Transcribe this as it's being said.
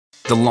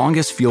The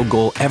longest field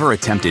goal ever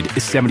attempted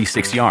is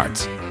 76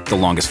 yards. The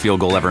longest field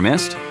goal ever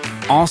missed?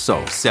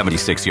 Also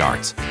 76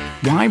 yards.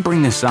 Why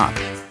bring this up?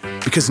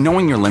 Because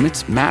knowing your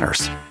limits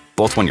matters,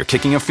 both when you're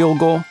kicking a field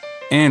goal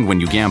and when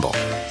you gamble.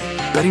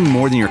 Betting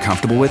more than you're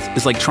comfortable with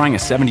is like trying a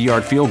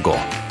 70-yard field goal.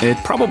 It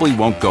probably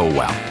won't go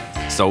well.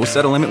 So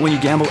set a limit when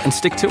you gamble and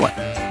stick to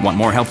it. Want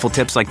more helpful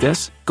tips like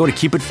this? Go to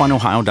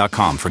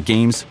keepitfunohio.com for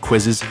games,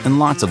 quizzes, and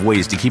lots of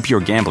ways to keep your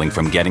gambling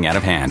from getting out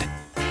of hand.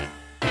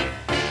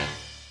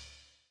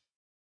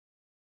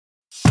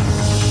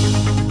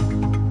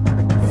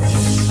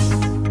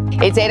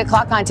 It's 8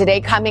 o'clock on Today.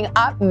 Coming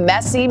up,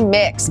 messy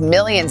mix.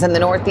 Millions in the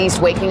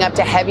Northeast waking up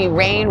to heavy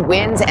rain,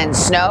 winds, and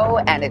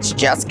snow, and it's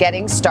just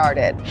getting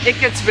started. It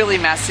gets really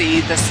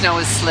messy. The snow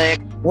is slick.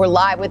 We're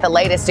live with the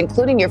latest,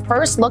 including your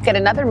first look at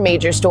another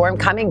major storm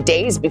coming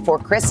days before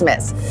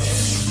Christmas.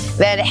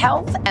 Then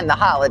health and the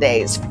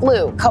holidays,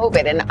 flu,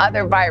 COVID, and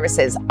other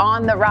viruses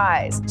on the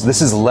rise. So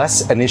this is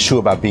less an issue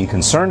about being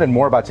concerned and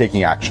more about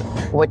taking action.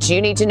 What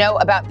you need to know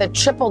about the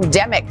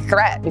triple-demic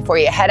threat before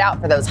you head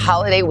out for those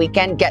holiday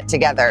weekend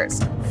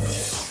get-togethers.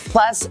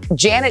 Plus,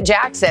 Janet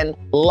Jackson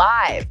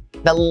live.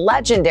 The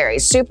legendary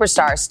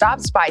superstar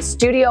stops by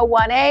Studio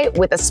 1A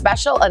with a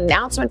special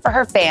announcement for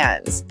her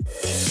fans.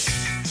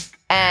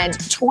 And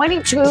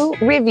 22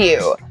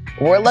 review.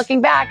 We're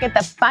looking back at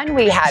the fun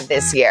we had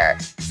this year.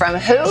 From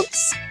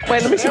hoops.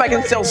 Wait, let me see if I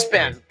can still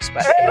spin.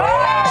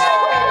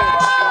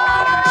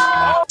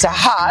 To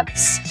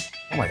hops.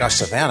 Oh my gosh,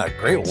 Savannah,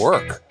 great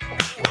work.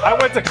 I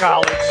went to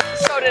college.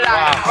 So did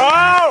I.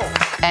 Oh!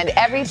 And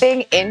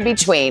everything in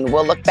between.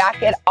 We'll look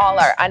back at all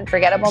our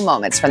unforgettable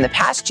moments from the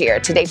past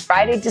year. Today,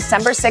 Friday,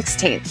 December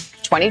 16th,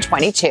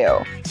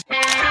 2022.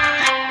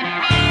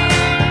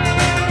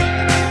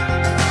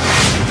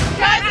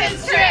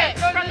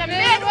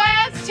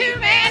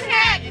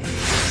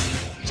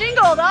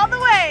 Jingled all the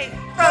way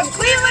from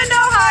Cleveland,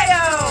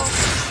 Ohio.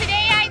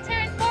 Today I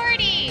turned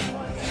 40.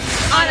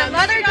 On a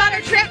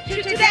mother-daughter trip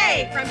to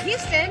today from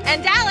Houston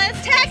and Dallas,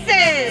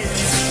 Texas.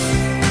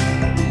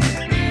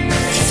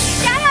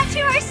 Shout out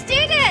to our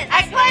students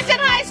At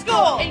Clinton High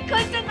School in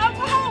Clinton,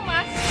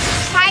 Oklahoma.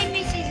 Hi,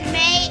 Mrs.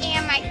 May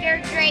and my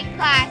third grade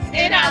class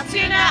in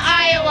Altoona,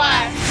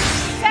 Iowa.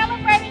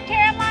 Celebrating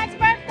Caroline's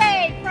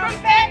birthday from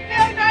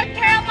Fayetteville, North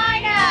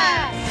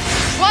Carolina.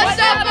 What's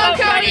up,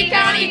 Oconee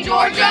County,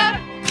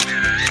 Georgia?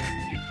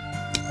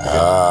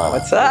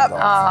 What's up?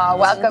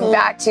 Welcome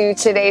back to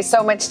Today.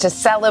 So much to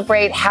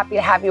celebrate. Happy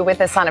to have you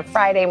with us on a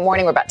Friday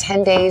morning. We're about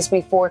 10 days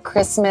before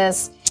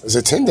Christmas. Is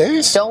it 10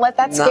 days? Don't let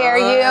that scare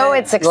you.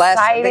 It's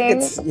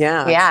exciting.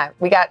 Yeah.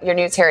 We got your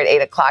news here at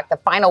 8 o'clock. The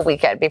final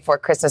weekend before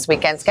Christmas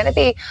weekend is going to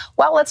be,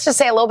 well, let's just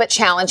say a little bit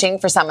challenging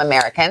for some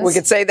Americans. We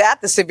could say that.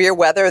 The severe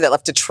weather that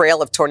left a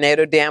trail of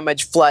tornado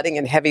damage, flooding,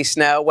 and heavy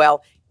snow.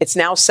 Well, it's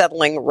now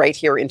settling right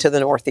here into the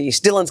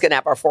Northeast. Dylan's going to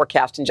have our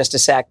forecast in just a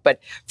sec. But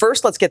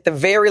first, let's get the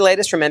very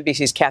latest from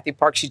NBC's Kathy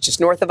Park. She's just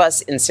north of us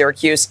in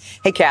Syracuse.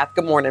 Hey, Kath,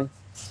 good morning.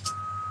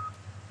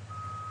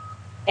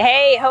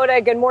 Hey,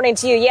 Hoda, good morning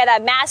to you. Yeah,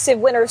 that massive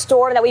winter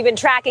storm that we've been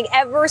tracking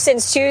ever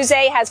since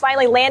Tuesday has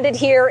finally landed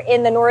here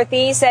in the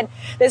Northeast. And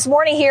this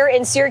morning here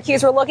in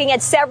Syracuse, we're looking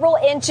at several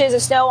inches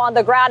of snow on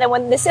the ground. And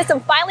when the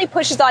system finally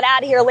pushes on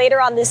out here later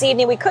on this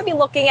evening, we could be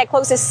looking at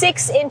close to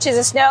 6 inches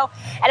of snow.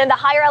 And in the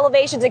higher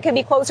elevations, it could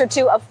be closer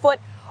to a foot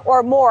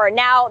or more.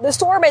 Now, the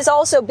storm is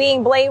also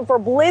being blamed for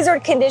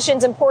blizzard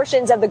conditions in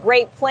portions of the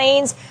Great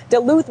Plains.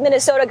 Duluth,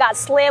 Minnesota got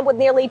slammed with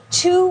nearly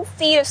 2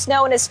 feet of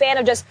snow in a span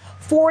of just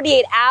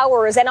 48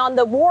 hours. And on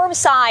the warm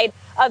side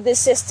of this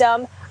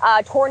system,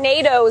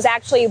 tornadoes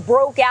actually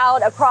broke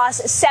out across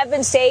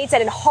 7 states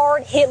and it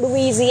hard hit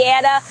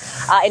Louisiana.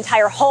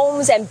 Entire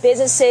homes and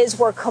businesses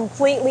were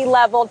completely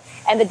leveled,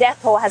 and the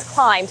death toll has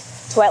climbed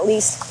to at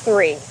least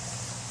 3.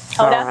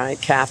 Hoda? All right,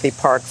 Kathy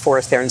Park for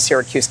us there in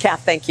Syracuse.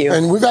 Kath, thank you.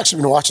 And we've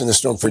actually been watching the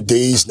storm for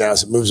days now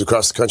as it moves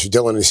across the country.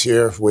 Dylan is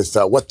here with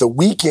what the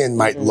weekend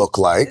might look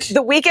like.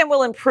 The weekend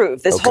will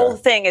improve. This whole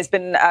thing has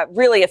been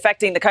really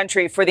affecting the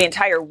country for the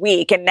entire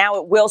week, and now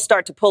it will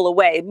start to pull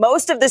away.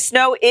 Most of the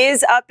snow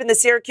is up in the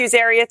Syracuse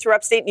area through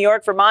upstate New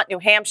York, Vermont, New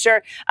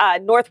Hampshire,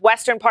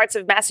 northwestern parts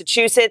of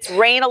Massachusetts,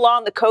 rain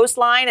along the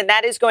coastline, and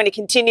that is going to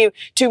continue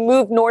to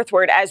move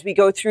northward as we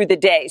go through the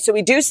day. So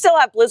we do still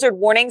have blizzard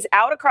warnings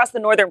out across the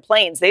northern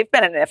plains. They've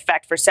been in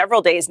effect for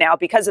several days now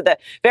because of the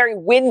very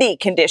windy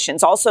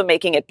conditions, also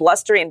making it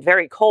blustery and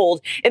very cold.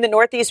 In the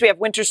Northeast, we have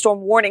winter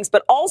storm warnings,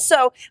 but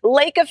also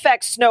lake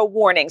effect snow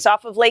warnings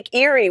off of Lake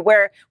Erie,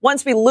 where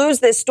once we lose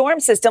this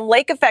storm system,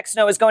 lake effect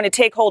snow is going to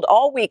take hold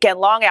all weekend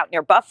long out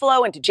near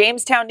Buffalo into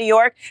Jamestown, New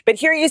York. But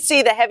here you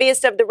see the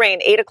heaviest of the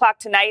rain, 8 o'clock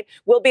tonight,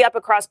 will be up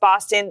across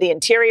Boston. The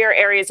interior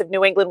areas of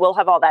New England will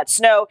have all that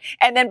snow.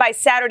 And then by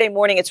Saturday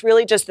morning, it's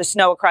really just the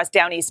snow across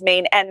down East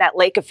Maine and that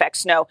lake effect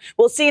snow.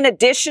 We'll see an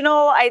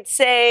additional, I'd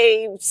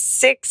say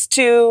 6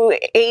 to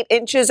 8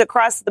 inches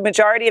across the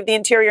majority of the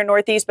interior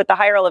Northeast, but the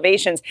higher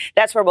elevations,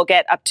 that's where we'll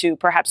get up to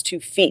perhaps 2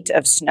 feet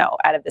of snow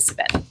out of this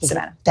event.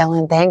 Savannah.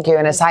 Dylan, thank you.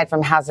 And aside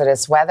from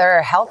hazardous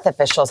weather, health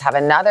officials have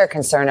another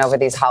concern over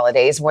these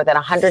holidays. More than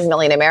 100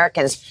 million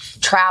Americans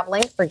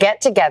traveling for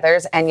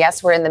get-togethers. And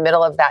yes, we're in the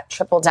middle of that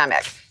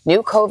triple-demic.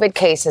 New COVID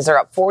cases are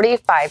up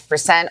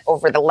 45%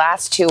 over the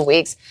last 2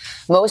 weeks.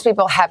 Most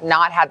people have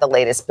not had the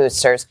latest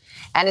boosters.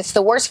 And it's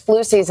the worst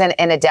flu season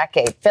in a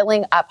decade,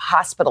 filling up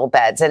hospital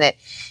beds. And it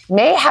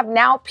may have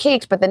now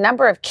peaked, but the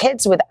number of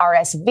kids with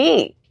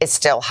RSV is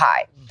still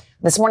high.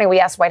 This morning, we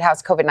asked White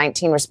House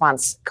COVID-19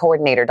 response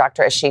coordinator,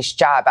 Dr. Ashish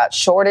Jha, about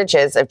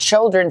shortages of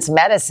children's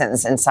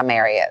medicines in some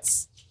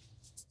areas.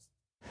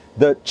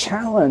 The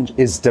challenge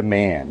is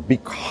demand.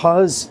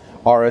 Because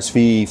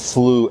RSV,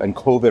 flu, and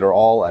COVID are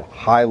all at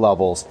high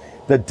levels,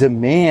 the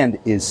demand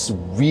is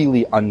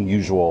really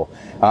unusual,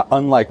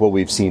 unlike what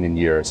we've seen in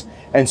years.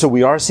 And so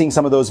we are seeing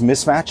some of those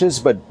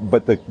mismatches, but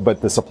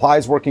the supply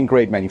is working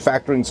great,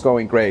 manufacturing's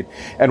going great,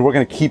 and we're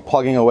going to keep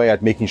plugging away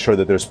at making sure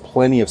that there's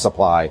plenty of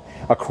supply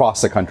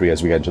across the country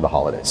as we get into the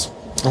holidays.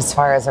 As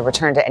far as a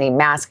return to any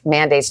mask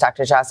mandates,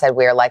 Dr. Jha said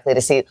we are likely to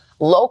see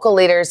local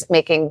leaders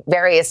making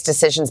various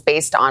decisions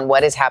based on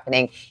what is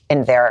happening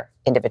in their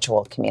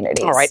individual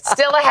communities. All right.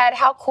 Still ahead,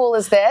 how cool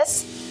is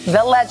this?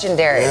 The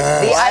legendary,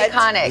 the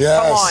iconic,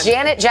 Yes. come on,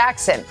 Janet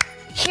Jackson,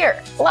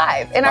 here,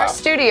 live in our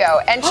studio.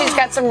 And she's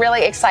got some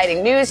really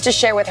exciting news to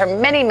share with her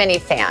many, many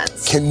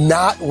fans.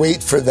 Cannot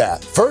wait for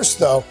that. First,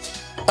 though,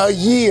 a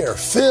year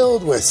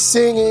filled with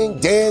singing,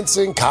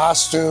 dancing,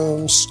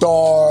 costumes,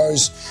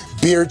 stars,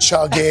 beer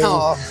chugging,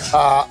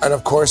 and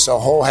of course, a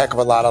whole heck of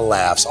a lot of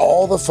laughs.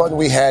 All the fun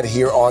we had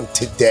here on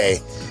Today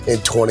in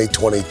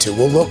 2022.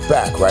 We'll look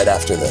back right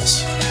after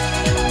this.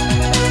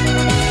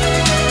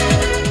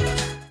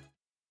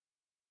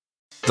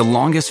 The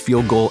longest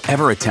field goal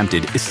ever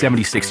attempted is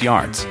 76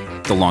 yards.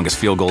 The longest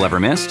field goal ever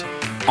missed?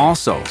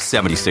 Also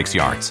 76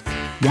 yards.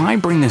 Why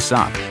bring this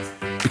up?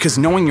 Because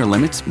knowing your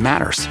limits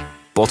matters,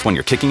 both when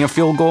you're kicking a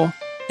field goal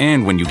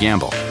and when you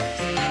gamble.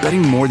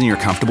 Betting more than you're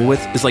comfortable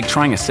with is like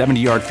trying a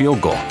 70-yard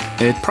field goal.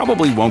 It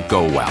probably won't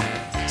go well.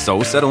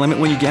 So set a limit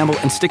when you gamble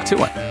and stick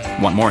to it.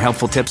 Want more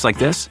helpful tips like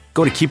this?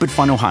 Go to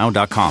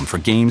keepitfunohio.com for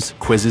games,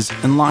 quizzes,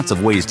 and lots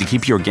of ways to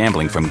keep your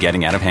gambling from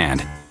getting out of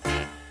hand.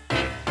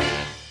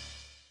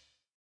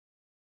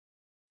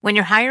 When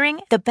you're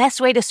hiring, the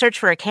best way to search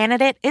for a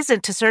candidate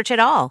isn't to search at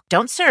all.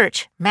 Don't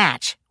search,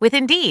 match with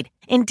Indeed.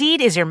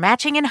 Indeed is your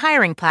matching and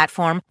hiring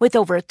platform with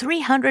over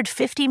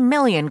 350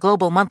 million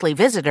global monthly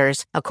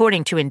visitors,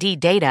 according to Indeed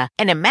data,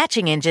 and a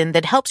matching engine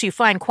that helps you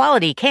find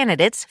quality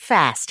candidates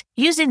fast.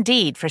 Use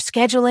Indeed for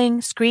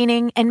scheduling,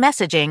 screening, and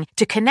messaging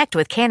to connect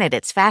with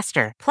candidates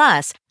faster.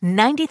 Plus,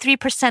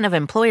 93% of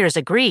employers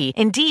agree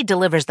Indeed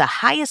delivers the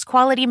highest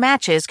quality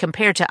matches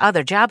compared to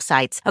other job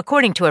sites,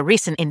 according to a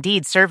recent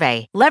Indeed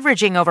survey.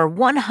 Leveraging over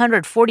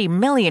 140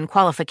 million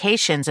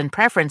qualifications and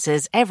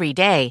preferences every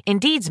day,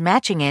 Indeed's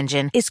matching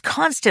engine is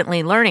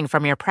constantly learning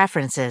from your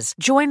preferences.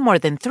 Join more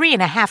than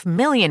 3.5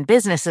 million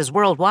businesses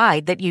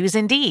worldwide that use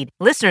Indeed.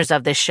 Listeners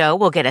of this show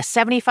will get a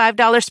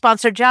 $75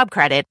 sponsored job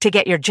credit to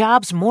get your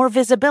jobs more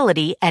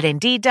visibility at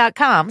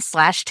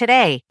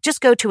Indeed.com/today.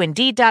 Just go to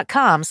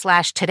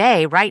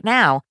Indeed.com/today right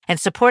now and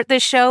support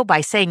this show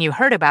by saying you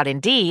heard about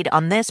Indeed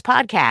on this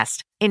podcast.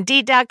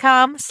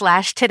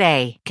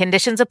 Indeed.com/today.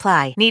 Conditions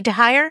apply. Need to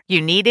hire?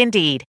 You need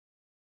Indeed.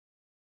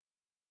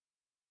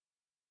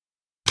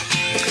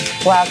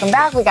 Welcome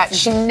back. We got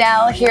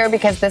Chanel here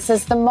because this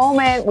is the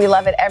moment. We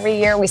love it every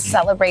year. We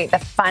celebrate the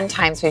fun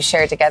times we've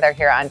shared together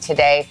here on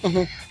Today.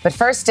 But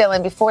first,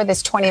 Dylan, before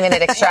this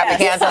 20-minute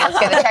extravaganza, let's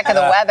get a check of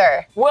the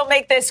weather. We'll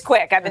make this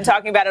quick. I've been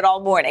talking about it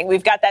all morning.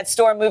 We've got that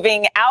storm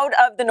moving out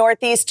of the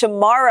Northeast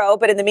tomorrow,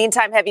 but in the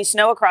meantime, heavy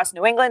snow across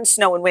New England.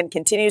 Snow and wind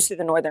continues through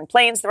the northern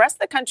plains. The rest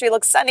of the country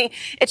looks sunny.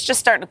 It's just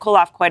starting to cool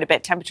off quite a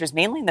bit. Temperatures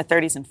mainly in the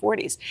 30s and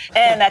 40s.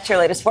 And that's your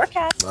latest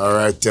forecast. All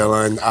right,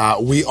 Dylan.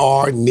 We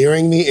are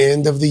nearing the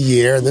end of the year.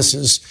 This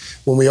is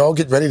when we all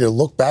get ready to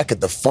look back at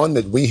the fun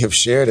that we have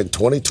shared in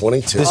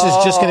 2022. This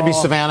is just going to be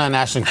Savannah and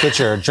Ashton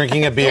Kutcher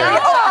drinking a beer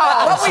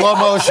in slow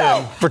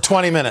motion for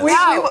 20 minutes.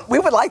 We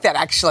would like that,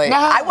 actually. No.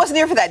 I wasn't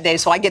here for that day,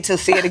 so I get to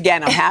see it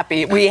again. I'm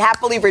happy. We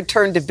happily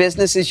return to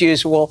business as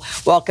usual,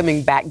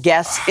 welcoming back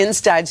guests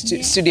inside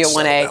Studio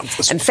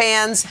 1A and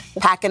fans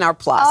packing our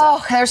plaza.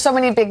 Oh, there's so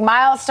many big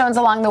milestones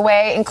along the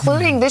way,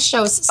 including this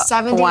show's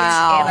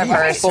 70th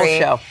anniversary. Full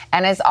show.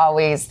 And as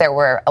always, there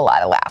were a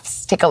lot of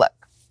laughs. Take a look.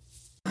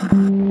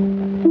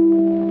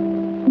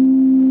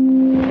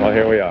 Well,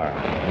 here we are.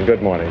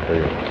 Good morning for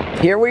you.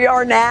 Here we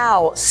are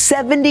now,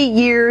 70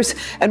 years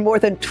and more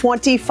than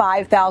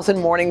 25,000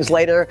 mornings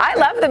later. I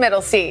love the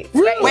middle seat.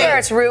 Right here,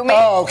 it's roomy.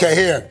 Oh, okay,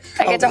 here.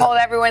 I get to hold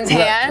everyone's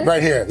hand.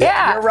 Right here.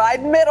 Yeah. You're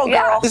riding middle,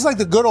 girl. It's like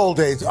the good old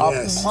days.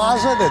 Yes. A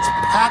plaza that's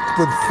packed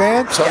with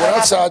fans. So we're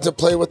outside to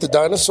play with the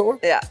dinosaur.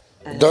 Yeah.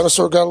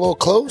 Dinosaur got a little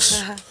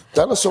close.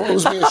 Dinosaur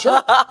was being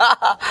shot.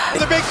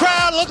 The big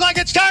crowd, look like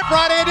it's time.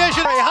 Friday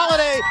edition, a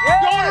holiday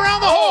going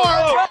around the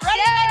horn.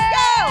 Ready, let's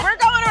go. We're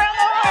going around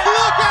the horn.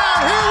 Look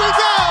out, here we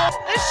go.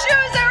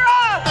 shoes are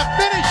off.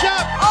 Finish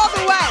up. All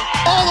the way.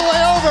 All the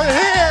way over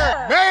here.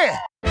 Man.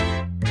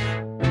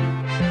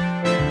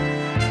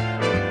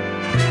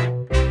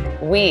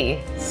 We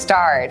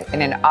starred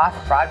in an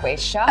off-Broadway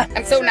show.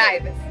 I'm so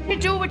nice. You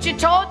do what you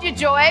told you,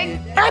 Joy.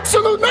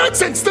 Absolute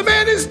nonsense. The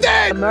man is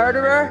dead. The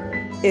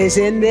murderer is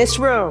in this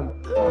room.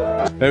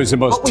 That was the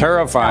most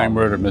terrifying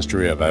murder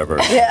mystery I've ever.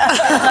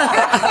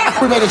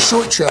 We made a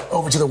short trip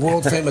over to the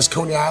world famous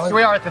Coney Island.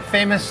 We are at the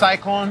famous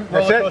Cyclone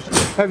roller coaster.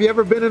 Have you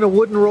ever been in a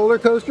wooden roller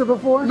coaster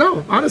before?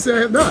 No, honestly, I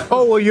have not.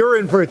 Oh, well, you're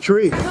in for a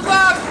treat. Good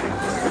luck.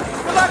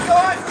 Good luck,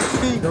 Joy.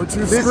 Don't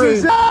you This scream.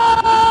 is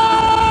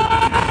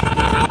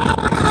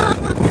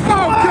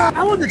Oh, God,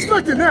 I wasn't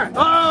expecting that.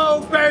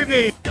 Oh,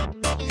 baby.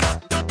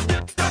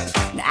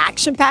 An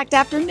action-packed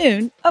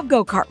afternoon of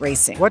go-kart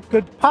racing. What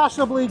could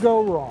possibly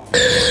go wrong?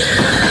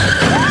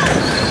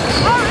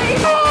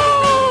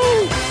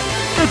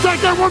 It's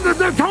like I won the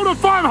Daytona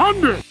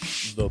 500.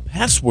 The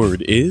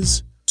password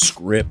is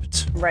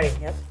script. Ready,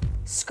 yep.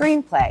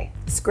 Screenplay.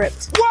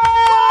 Script.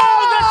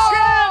 Whoa! The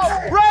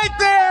champ! Right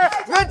there!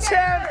 The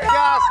champ!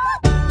 Yes.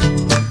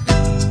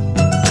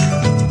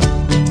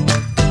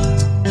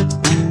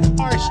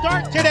 Our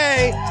start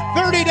today,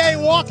 30-day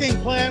walking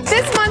plan.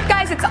 This month,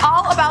 guys, it's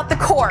all about the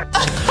court.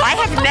 I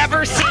have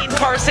never seen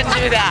Carson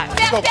do that.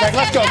 Let's go, Craig.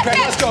 Let's go, Craig.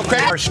 Let's go,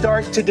 Craig. Our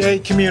Start Today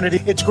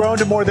community, it's grown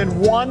to more than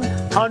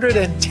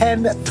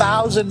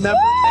 110,000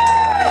 members.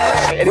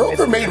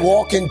 Roper made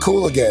walking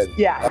cool again.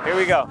 Yeah. Here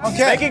we go.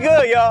 Okay. Make it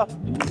good, y'all.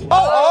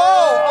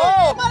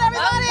 Oh! Come on,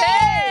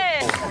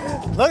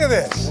 everybody. Look at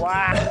this.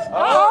 Wow.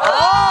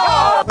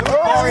 Oh!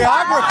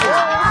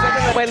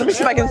 Choreography. Wait, let me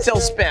see if I can still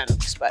spin.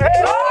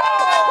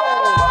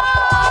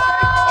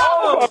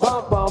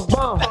 Bum, bum,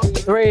 bum.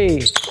 3,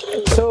 2.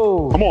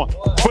 Come on.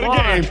 For the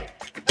game.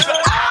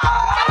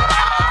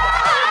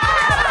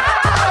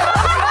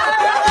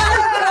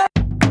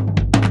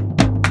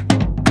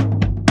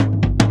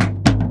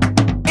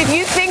 If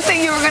you think that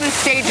you were going to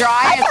stay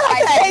dry,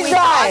 stay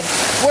dry.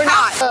 We're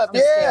not.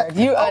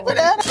 You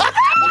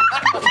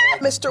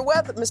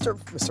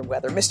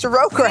Mr.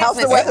 Roker, how's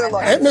the weather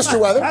looking? And Mr.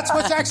 Weather. That's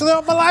what's actually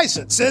on my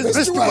license. It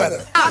says Mr.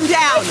 Weather. I'm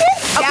down.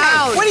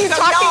 Down. What are you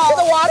talking to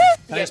the water?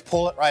 Can I just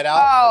pull it right out?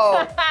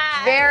 Oh,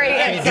 very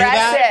Can you do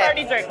that?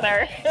 impressive.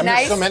 There's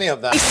Nice. so many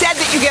of them. He said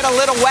that you get a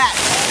little wet.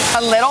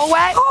 A little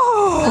wet?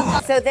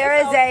 So there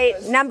is a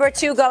number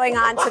 2 going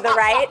on to the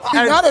right.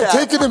 You not have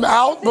taken him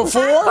out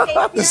before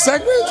the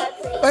segment?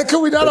 And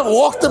could we not have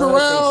walked him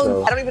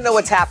around? I don't even know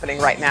what's happening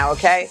right now,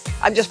 okay?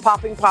 I'm just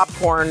popping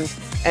popcorn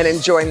and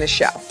enjoying the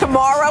show.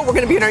 Tomorrow, we're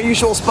going to be in our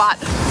usual spot.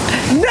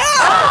 No!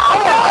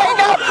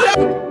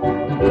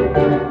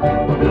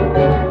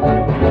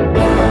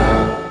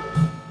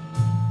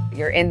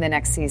 You're in the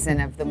next season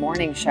of the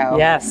morning show.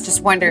 Yes.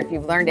 Just wonder if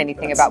you've learned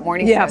anything about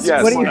morning Yes. shows.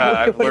 Yes, What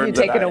are you learned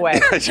taking that away?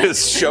 I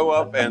just show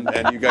up and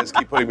you guys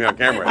keep putting me on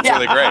camera. It's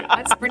really great.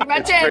 That's pretty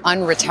much it.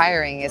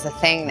 Unretiring is a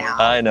thing now.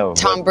 I know.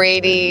 Tom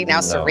Brady,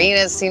 now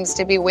Serena seems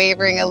to be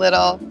wavering a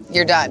little.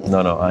 You're done. No,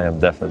 I am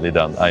definitely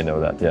done. I know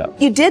that, yeah.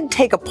 You did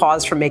take a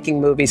pause from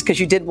making movies because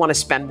you did want to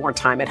spend more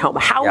time at home.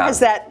 How has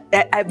that,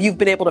 have you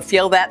been able to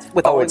feel that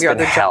with all of your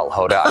other jobs?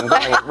 Hold on. I'm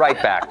going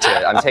right back to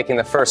it. I'm taking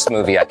the first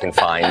movie I can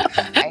find.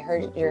 I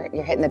heard you're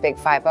hitting the big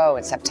 50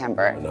 in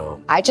September.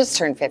 No. I just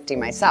turned 50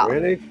 myself.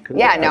 Really?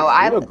 Yeah, no,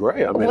 I look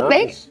great. I mean, well,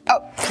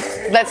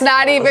 let's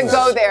not even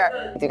go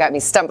there. You got me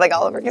stumbling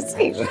all over your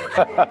seat.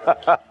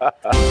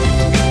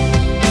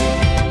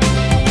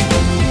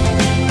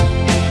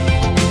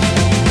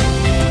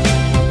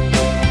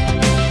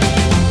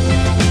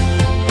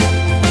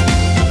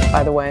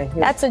 By the way,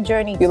 That's a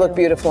journey. you look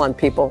beautiful on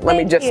people. Let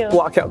me just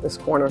block out this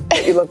corner.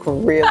 You look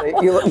really. Why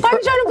are you trying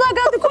to block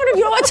out the corner?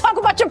 You don't want to talk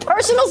about your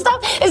personal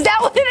stuff? Is that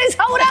what it is?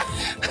 Hold up.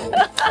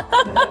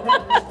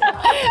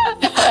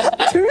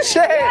 Touche.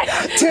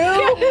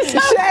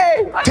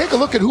 Take a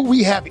look at who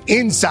we have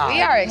inside.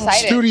 We are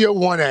excited. Studio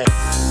 1A.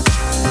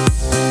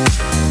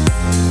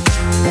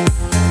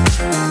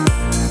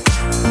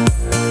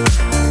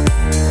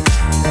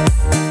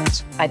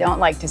 I don't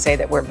like to say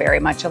that we're very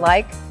much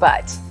alike,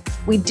 but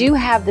we do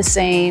have the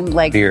same,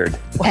 like... Beard.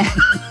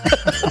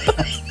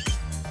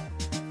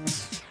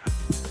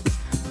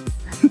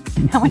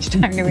 How much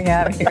time do we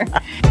have here?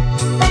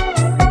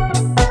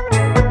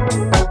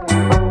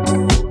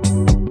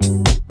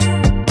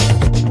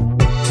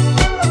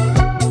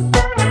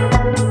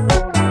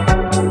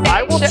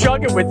 I will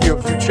chug it with you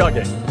if you chug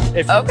it.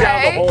 If you down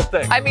the whole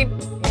thing. I mean,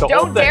 The whole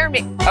don't thing. dare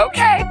me.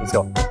 Okay. Let's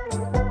go.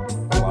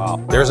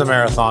 Wow. There's a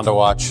marathon to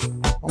watch.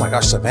 Oh my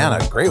gosh, Savannah,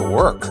 great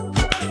work.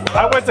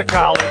 I went to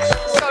college.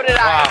 So did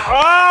I.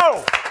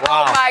 Oh!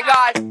 Oh my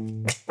God.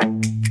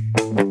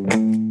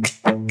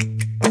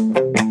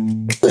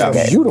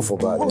 Beautiful,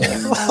 by the way.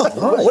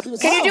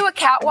 Can you do a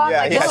catwalk?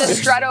 Yeah, like yeah. just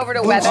strut over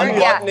to weather?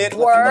 Unbutton Yeah. it,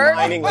 Work.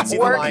 let's see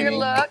the Work lining. your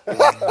look.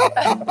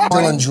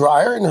 Dylan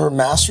Dreyer and her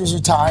master's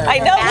attire. I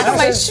know, look at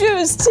my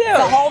shoes too.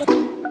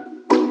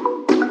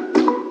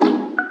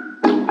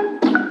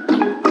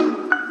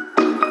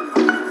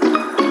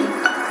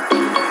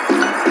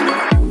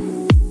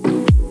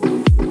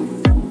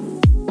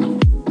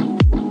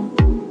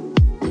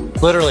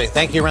 Literally,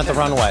 thank you, Rent the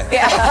Runway.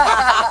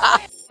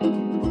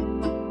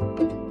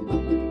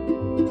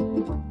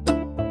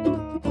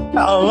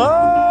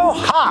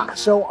 Aloha!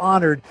 So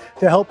honored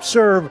to help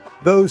serve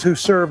those who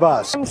serve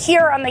us. I'm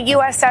here on the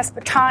USS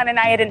Baton, and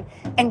I had an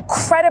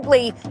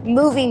incredibly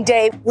moving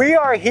day. We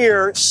are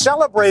here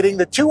celebrating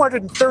the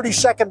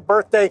 232nd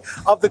birthday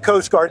of the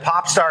Coast Guard.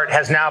 Popstart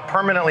has now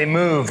permanently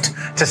moved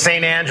to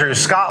St. Andrews,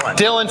 Scotland.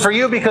 Dylan, for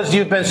you, because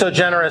you've been so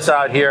generous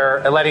out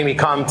here letting me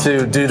come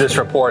to do this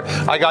report,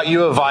 I got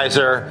you a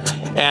visor,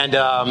 and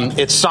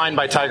it's signed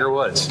by Tiger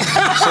Woods.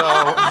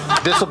 So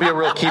this will be a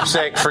real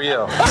keepsake for you.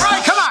 All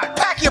right, come on,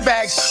 pack your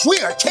bags. We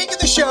are taking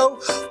the show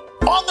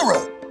on the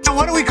road. So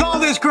what do we call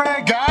this,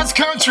 Greg? God's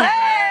country.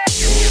 Hey!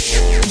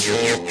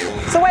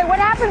 So wait, what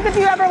happens if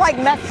you ever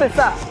mess this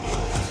up?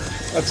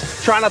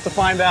 Let's try not to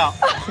find out.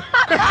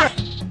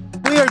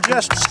 We are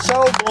just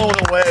so blown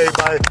away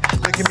by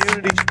the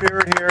community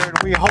spirit here, and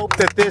we hope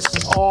that this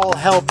all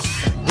helps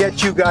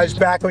get you guys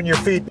back on your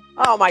feet.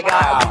 Oh my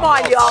God. Come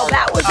on, y'all.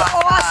 That was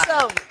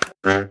awesome.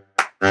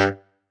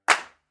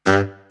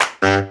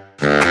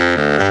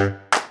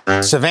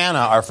 Savannah,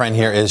 our friend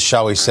here, is,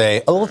 shall we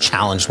say, a little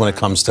challenged when it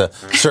comes to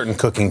certain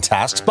cooking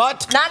tasks,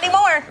 but Not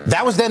anymore.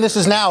 that was then, this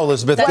is now,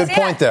 Elizabeth. Good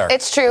point there.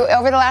 It's true.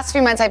 Over the last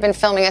few months, I've been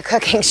filming a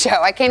cooking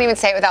show. I can't even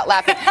say it without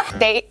laughing.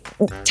 They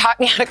taught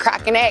me how to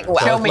crack an egg. Well,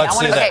 Show me. Let's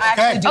see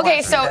that.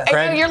 Okay, so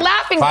I know you're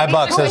laughing.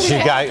 $5 says she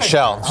got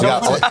Shell. She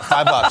got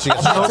 $5. She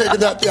I'm not taking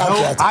that down,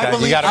 Kathy. I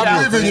believe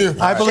in you.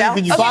 I believe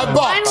in you.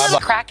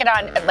 $5. Crack it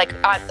on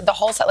the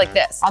whole set like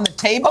this. On the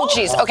table? Oh,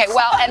 jeez. Okay,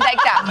 well, and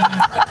like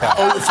that.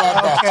 Oh, you're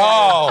 $5.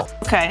 Oh.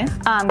 Okay.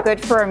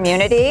 Good for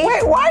immunity.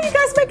 Wait, why are you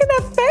guys making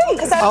that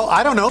face? Oh,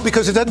 I don't know,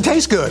 because it doesn't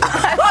taste good.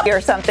 Or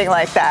something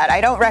like that.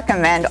 I don't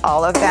recommend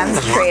all of them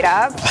straight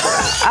up.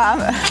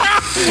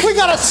 We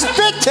got a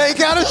spit take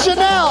out of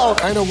Chanel.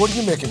 I know. What are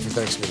you making for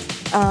Thanksgiving?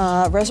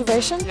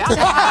 Reservation?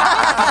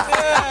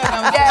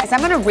 Yes, I'm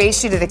going to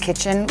race you to the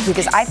kitchen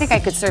because I think I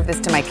could serve this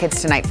to my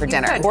kids tonight for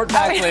dinner. Board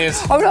back, please.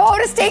 Oh, no,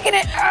 Otis taking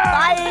it.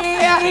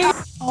 Bye.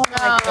 Oh,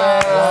 my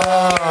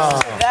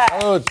God.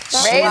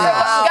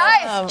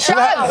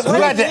 Guys, Who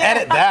had to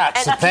edit that?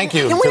 So thank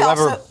you to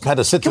whoever had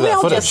to sit through that Can we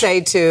all footage. just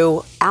say,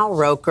 too, Al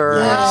Roker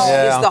is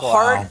the Uncle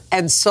heart Al.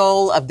 and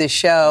soul of this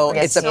show.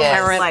 Yes, It's he is.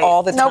 apparent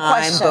all the No time,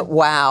 question. but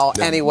wow.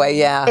 Anyway,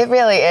 yeah. It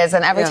really is.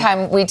 And every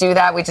time we do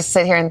that, we just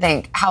sit here and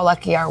think, how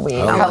lucky are we?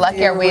 How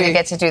lucky are we to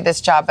get to do this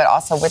job, but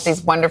also with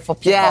these wonderful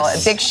people.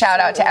 Yes. A big shout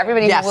out to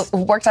everybody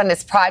who worked on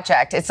this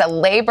project. It's a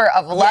labor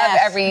of love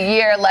every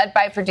year, led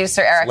by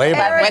producer Erica. Way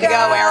to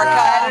go,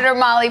 Erica. Editor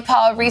Molly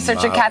Paul,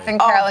 researcher Catherine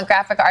Carroll, and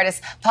graphic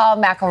artist Paul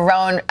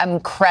Macaron.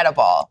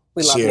 Incredible.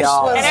 We love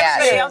y'all. And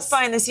everybody else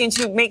behind the scenes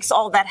who makes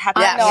all that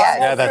happen.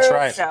 Yeah, that's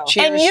right. So.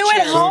 And you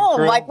at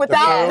home,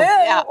 without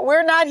them,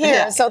 we're not here.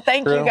 Yeah. So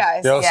thank you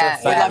guys.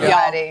 Joseph, We love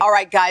y'all. All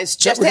right, guys,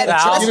 just head.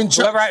 Al, We're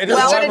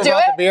whoever do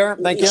the beer,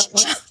 thank you.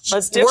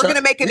 Let's do it. going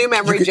to make a new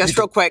memory just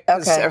real quick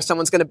because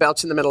someone's going to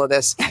belch in the middle of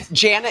this.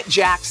 Janet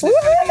Jackson is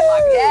going to be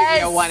live at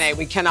Studio 1A.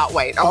 We cannot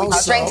wait. Are we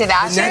Straight to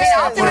that.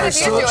 I'll do it if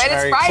you do it.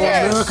 It's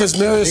Friday. America's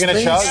Nearest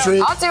Main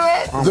Street. I'll do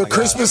it. The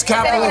Christmas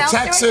capital of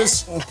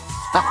Texas.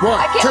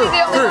 I can't be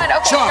the only one.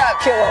 Okay,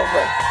 chop. Kill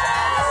over.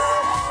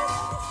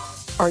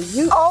 Are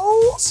you?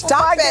 Oh,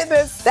 stop it.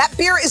 Goodness. That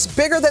beer is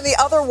bigger than the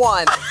other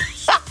one.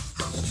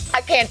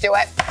 I can't do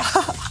it.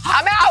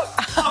 I'm out.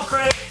 Oh,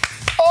 great.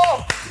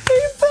 Oh.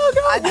 He's so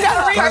good.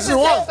 It's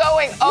still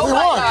going. Oh,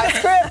 my God.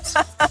 Script.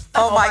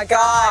 Oh, my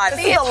God.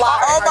 This is a lot.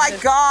 Oh, my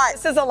God.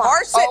 This is a lot.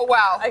 Oh,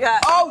 wow.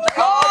 Oh,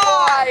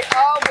 God.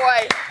 Oh,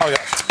 boy. Oh,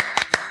 yeah.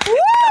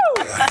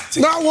 Woo!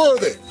 Not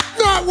worthy.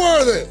 Not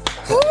worthy.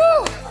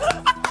 Woo!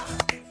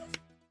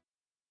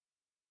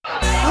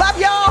 Love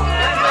y'all.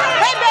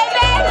 Hey,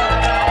 baby.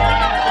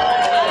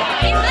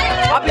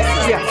 Okay.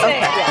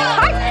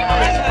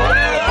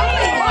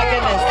 Oh, my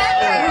goodness.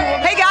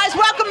 Hey, guys,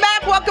 welcome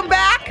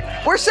back.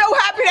 We're so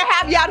happy to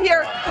have you out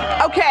here.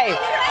 Okay,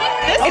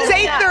 it's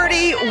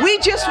 8:30. We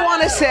just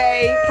want to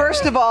say,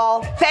 first of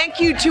all, thank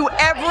you to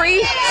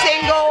every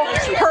single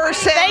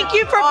person. Thank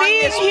you for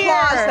being this here.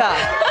 Plaza.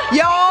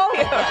 Y'all,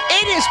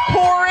 it is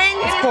pouring.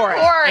 It's pouring.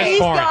 These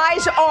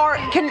guys are.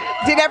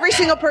 Did every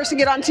single person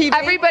get on TV?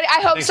 Everybody, I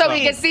hope so,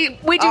 because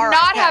we do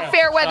not have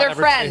fair weather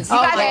friends. You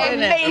guys are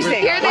amazing.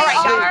 Here they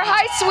are.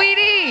 Hi,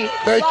 sweetie.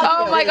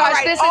 Oh my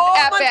gosh, this is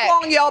Month epic.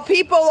 long, y'all.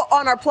 People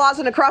on our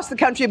plaza and across the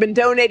country have been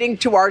donating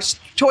to our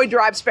Toy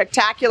Drive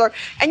Spectacular,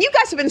 and you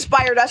guys have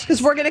inspired us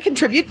because we're going to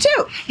contribute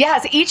too.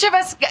 Yes, each of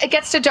us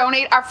gets to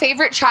donate our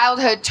favorite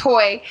childhood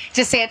toy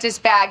to Santa's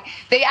bag.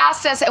 They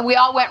asked us, and we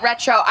all went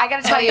retro. I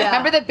got to tell you,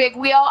 remember the big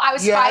wheel? I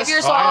was 5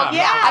 years old.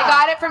 Yeah. I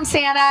got it from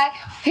Santa.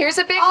 Here's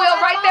a big wheel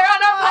right there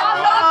on our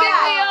plaza. Big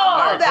wheel.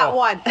 Oh, that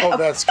one. Oh,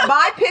 that's good.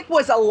 My pick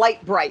was a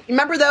Light Bright.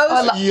 Remember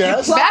those?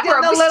 Yes. Remember,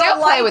 we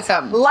still play with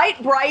them.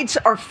 Light Brights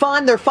are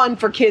fun. They're fun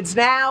for kids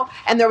now.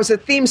 And there was a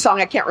theme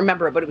song. I can't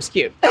remember it, but it was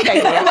cute.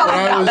 Okay.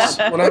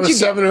 When I was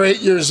 7 or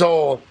 8 years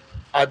old,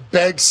 I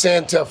begged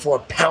Santa for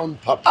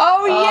pound puppy.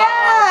 Oh,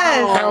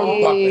 yes!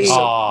 Pound puppy.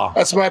 So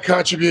that's my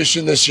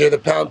contribution this year, the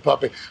pound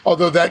puppy.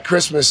 Although that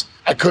Christmas,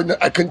 I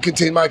couldn't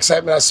contain my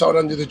excitement. I saw it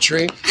under the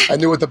tree. I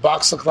knew what the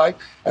box looked like,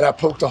 and I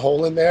poked a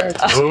hole in there.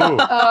 Ooh,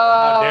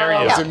 how dare you.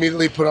 I was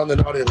immediately put on the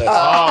naughty list.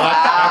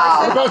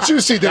 What about you,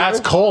 C. That's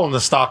coal in the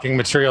stocking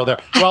material there.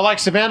 Well, like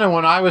Savannah,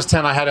 when I was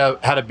 10, I had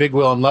a big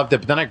wheel and loved it,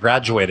 but then I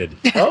graduated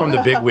from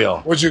the big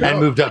wheel. Where'd you go? And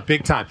moved up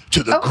big time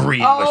to the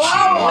green machine.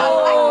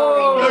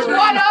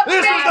 What up,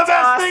 This was the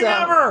best thing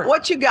ever.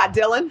 What you got,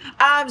 Dylan?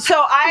 So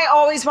I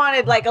always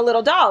wanted like a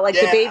little doll, like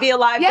the Baby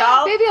Alive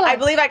doll. Baby Alive. I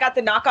believe I got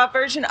the knockoff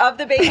version of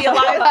the Baby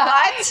Alive,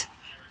 but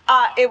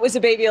it was a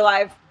Baby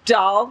Alive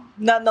doll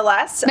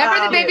nonetheless.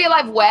 Remember the Baby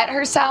Alive wet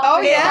herself?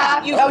 Oh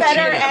yeah, you fed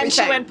her cheated. and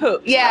she went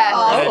poop.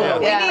 Yeah.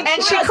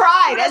 And she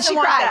cried. And she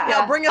cried.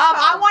 Yeah. Bring us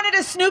I wanted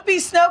a Snoopy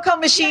snow cone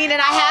machine,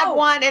 and I had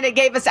one, and it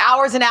gave us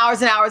hours and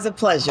hours and hours of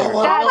pleasure.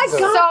 That's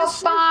so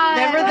fun.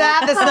 Remember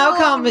that? The snow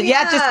cone?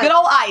 Yeah, just good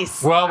old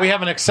ice. Well, we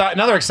have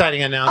another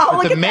exciting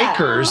announcement. The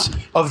makers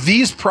of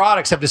these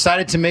products have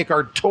decided to make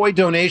our toy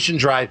donation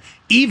drive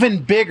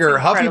even bigger.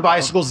 Huffy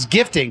Bicycles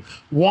gifting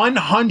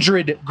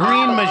 100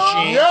 green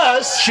machines.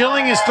 Yes.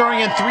 Schilling is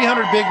throwing in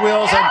 300 big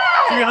wheels, and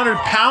 300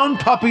 pound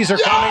puppies are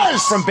coming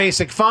from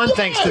Basic Fun.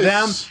 Thanks to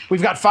them.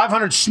 We've got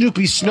 500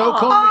 Snoopy snow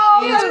cone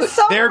machines.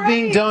 They're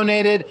being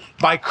donated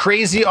by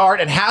Crazy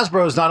Art, and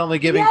Hasbro's not only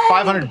giving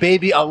 500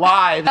 Baby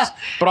Alives,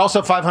 but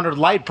also 500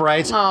 Light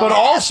Brights, but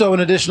also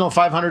an additional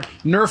 500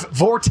 Nerf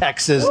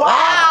Vortexes.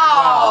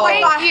 Wow.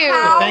 Thank you.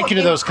 So thank you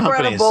to those How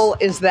companies. incredible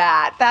is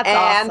that? That's and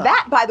awesome.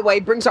 that, by the way,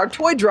 brings our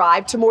toy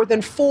drive to more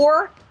than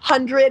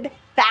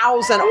 400,000,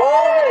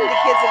 all getting to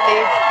kids in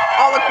need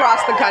all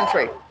across the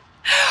country.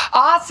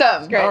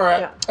 Awesome. All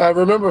right.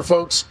 Remember,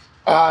 folks,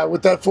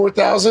 with that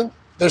 4,000,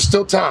 there's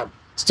still time.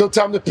 Still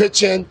time to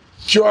pitch in.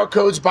 QR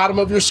codes, bottom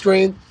of your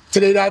screen.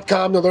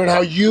 Today.com to learn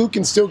how you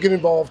can still get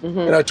involved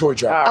in our toy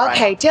drive.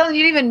 Okay, Dylan,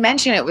 you didn't even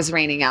mention it was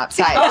raining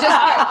outside. Did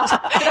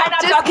I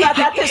not talk about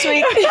that this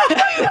week?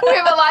 We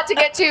have a lot to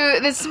get to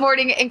this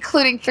morning,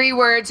 including 3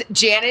 words,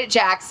 Janet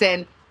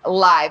Jackson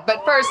live.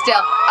 But first, Dill,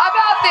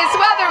 about this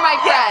weather, my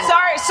friend.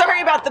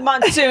 Sorry about the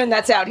monsoon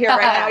that's out here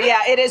right now.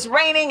 Yeah, it is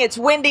raining. It's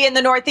windy in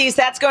the Northeast.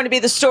 That's going to be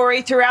the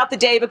story throughout the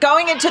day. But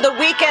going into the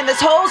weekend,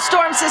 this whole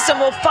storm system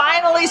will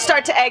finally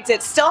start to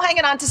exit. Still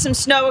hanging on to some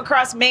snow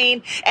across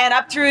Maine and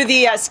up through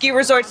the ski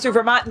resorts through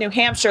Vermont and New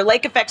Hampshire.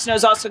 Lake effect snow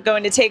is also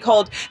going to take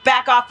hold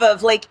back off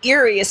of Lake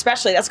Erie,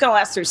 especially. That's going to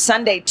last through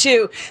Sunday,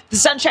 too. The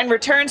sunshine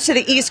returns to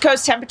the East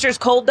Coast. Temperatures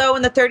cold, though,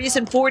 in the 30s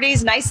and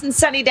 40s. Nice and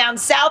sunny down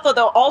south,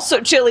 although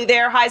also chilly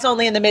there. Highs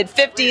only in the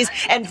mid-50s,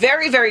 and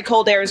very, very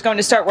cold air is going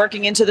to start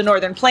working into the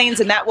northern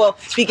plains, and that will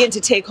begin to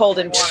take hold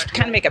and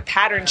kind of make a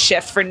pattern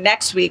shift for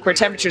next week where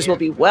temperatures will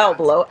be well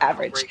below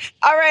average.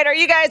 All right, are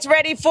you guys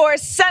ready for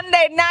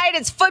Sunday night?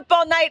 It's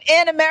football night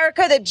in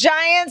America. The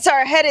Giants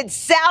are headed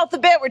south a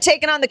bit. We're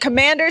taking on the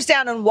Commanders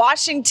down in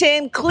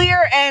Washington.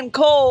 Clear and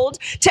cold.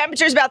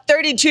 Temperatures about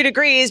 32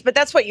 degrees, but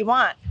that's what you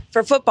want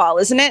for football,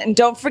 isn't it? And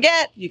don't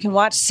forget, you can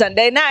watch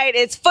Sunday night.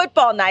 It's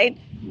football night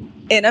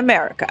in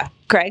America.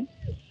 Craig?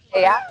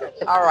 Yeah.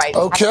 All right.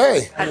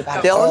 Okay.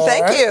 Dylan,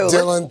 thank you.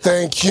 Dylan,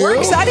 thank you. We're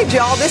excited,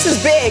 y'all. This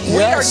is big. Yes.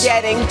 We are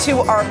getting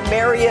to our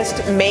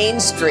merriest Main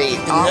Street,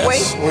 aren't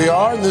we? We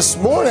are. This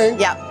morning,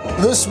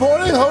 This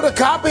morning, Hoda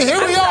Copy, here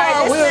we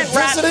are. We are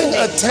visiting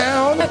a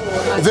town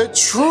that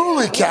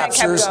truly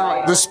captures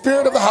the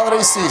spirit of the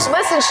holiday season.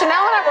 Listen, Chanel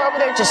and I were over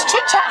there just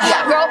chit-chatting.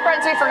 Yeah,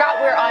 girlfriends, we forgot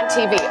we were on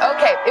TV.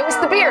 Okay, it was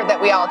the beer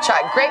that we all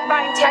tried.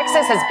 Grapevine,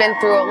 Texas has been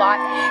through a lot,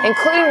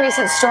 including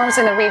recent storms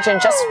in the region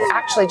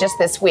just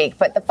this week.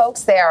 But the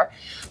folks there,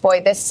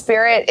 boy, the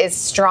spirit is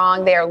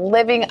strong. They are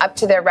living up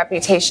to their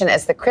reputation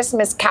as the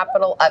Christmas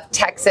capital of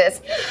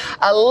Texas.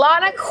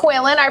 Alana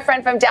Quillen, our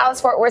friend from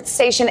Dallas-Fort Worth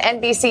station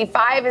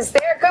NBC5, is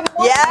there. Good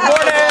morning.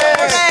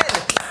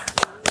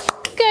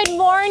 Good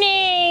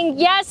morning.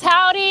 Yes,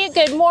 howdy.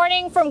 Good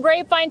morning from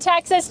Grapevine,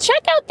 Texas.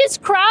 Check out this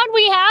crowd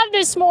we have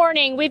this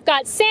morning. We've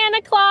got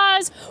Santa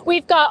Claus.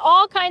 We've got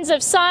all kinds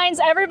of signs.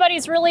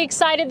 Everybody's really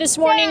excited this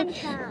morning.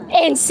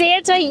 And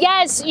Santa,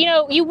 yes, you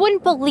know, you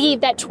wouldn't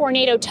believe that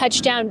tornado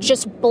touchdown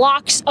just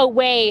blocks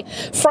away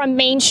from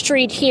Main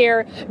Street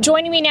here.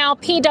 Joining me now,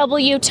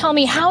 PW, tell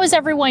me, how is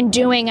everyone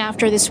doing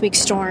after this week's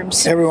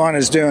storms? Everyone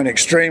is doing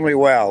extremely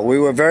well. We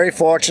were very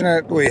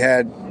fortunate. We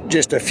had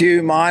just a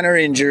few minor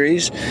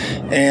injuries,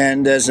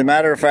 and as a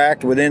matter of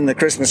fact, within the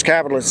Christmas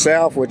capital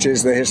itself, which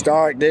is the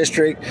historic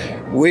district,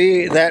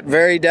 that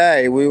very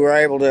day we were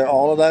able to,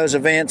 all of those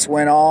events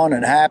went on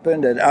and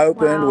happened and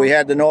opened. Wow. We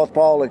had the North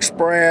Pole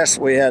Express,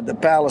 we had the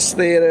Palace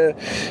Theater,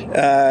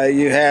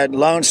 you had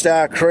Lone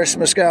Star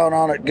Christmas going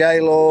on at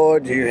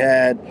Gaylord, you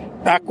had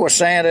Aqua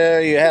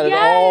Santa, you had it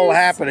all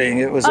happening.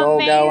 It was all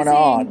going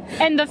on.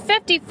 And the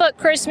 50-foot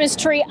Christmas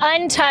tree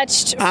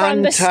untouched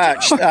from the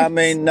storm. I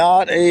mean,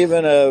 not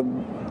even a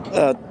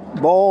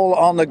bowl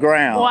on the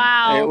ground.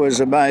 Wow. It was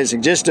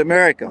amazing. Just a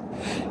miracle.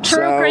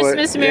 True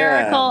Christmas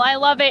miracle. I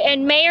love it.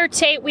 And Mayor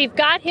Tate, we've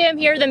got him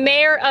here, the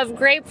mayor of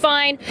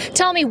Grapevine.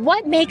 Tell me,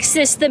 what makes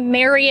this the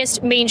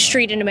merriest Main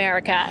Street in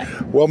America?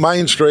 Well,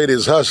 Main Street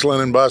is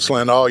hustling and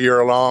bustling all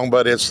year long,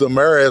 but it's the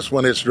merriest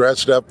when it's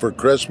dressed up for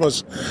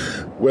Christmas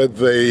with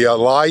the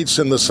lights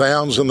and the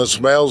sounds and the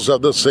smells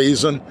of the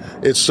season.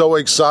 It's so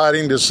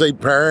exciting to see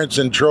parents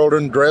and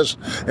children dressed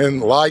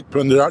in light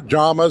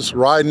pajamas,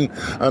 riding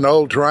an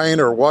old train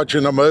or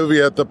watching a movie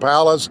at the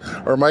palace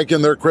or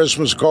making their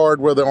Christmas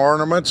card with the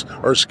ornaments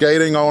or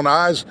skating on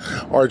ice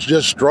or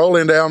just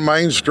strolling down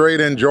Main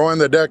Street enjoying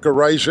the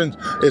decorations.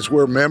 It's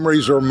where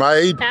memories are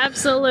made.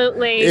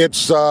 Absolutely.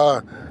 It's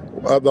the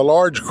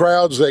large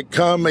crowds that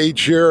come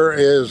each year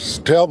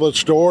tell the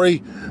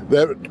story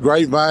that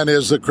Grapevine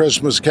is the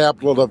Christmas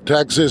capital of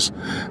Texas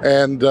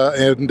and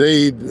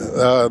indeed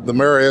the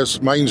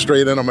merriest Main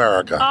Street in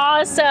America.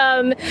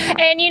 Awesome.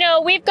 And,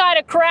 we've got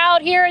a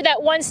crowd here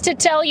that wants to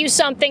tell you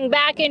something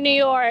back in New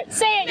York.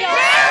 Say it, y'all.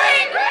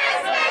 Merry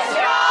Christmas,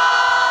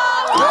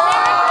 y'all!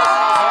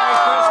 Merry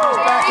Christmas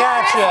back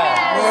at you.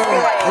 Merry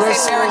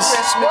Christmas.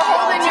 We're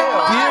holding your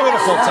mug.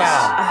 Beautiful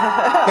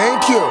town.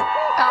 Thank you.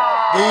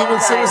 They even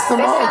sent us the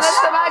mugs.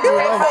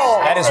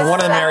 That is one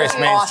of the merriest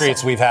Main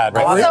Streets we've had.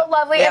 Right? So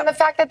lovely. Yep. And the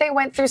fact that they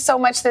went through so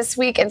much this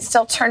week and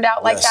still turned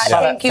out like that.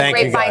 Thank you,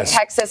 Grapevine,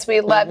 Texas.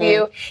 We love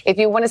you. If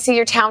you want to see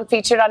your town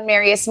featured on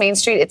Merriest Main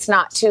Street, it's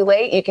not too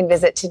late. You can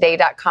visit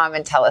today.com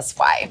and tell us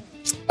why.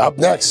 Up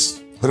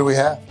next, who do we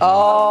have?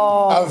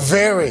 Oh. A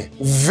very,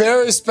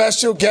 very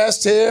special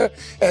guest here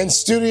in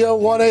Studio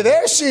 1A.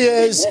 There she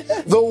is,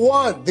 the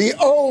one, the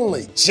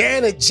only,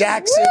 Janet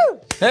Jackson. Woo!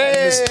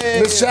 Hey!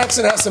 Miss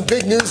Jackson has some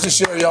big news to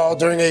share, y'all,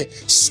 during a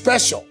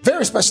special,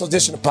 very special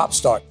edition of Pop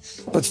Start.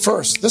 But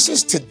first, this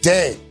is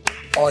Today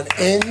on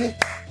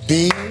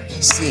NBC.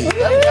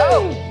 Let's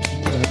go.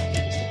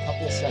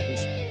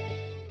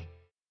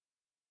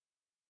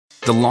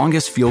 The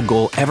longest field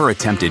goal ever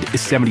attempted is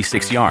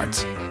 76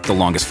 yards. The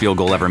longest field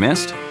goal ever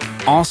missed?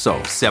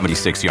 Also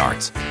 76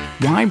 yards.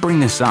 Why bring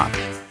this up?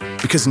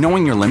 Because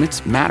knowing your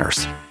limits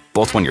matters,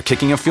 both when you're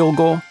kicking a field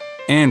goal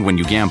and when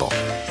you gamble.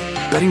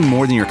 Betting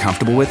more than you're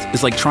comfortable with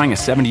is like trying a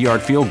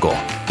 70-yard field goal.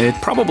 It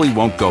probably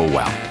won't go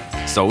well.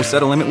 So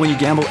set a limit when you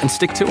gamble and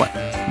stick to it.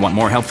 Want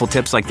more helpful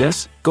tips like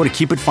this? Go to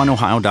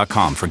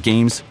keepitfunohio.com for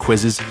games,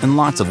 quizzes, and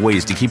lots of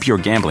ways to keep your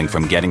gambling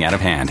from getting out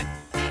of hand.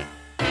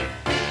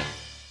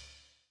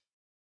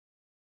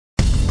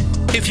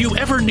 If you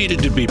ever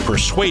needed to be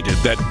persuaded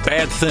that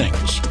bad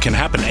things can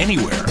happen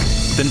anywhere,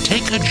 then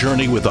take a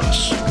journey with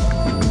us.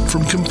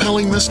 From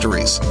compelling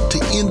mysteries to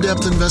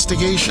in-depth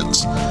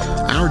investigations,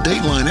 our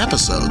Dateline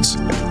episodes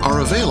are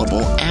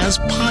available as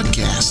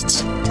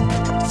podcasts.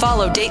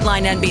 Follow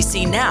Dateline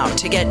NBC now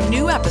to get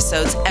new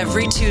episodes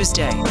every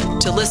Tuesday.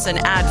 To listen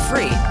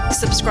ad-free,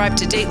 subscribe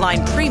to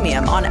Dateline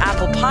Premium on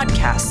Apple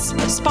Podcasts,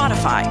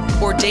 Spotify,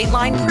 or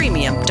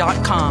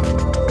DatelinePremium.com.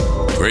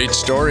 Great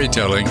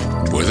storytelling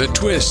with a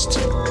twist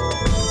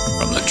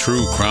from the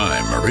True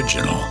Crime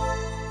Original.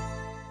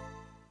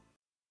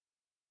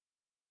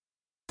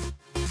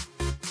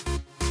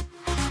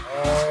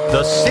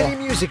 The City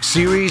Music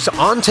Series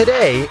on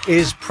Today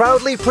is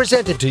proudly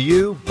presented to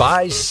you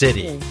by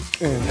City.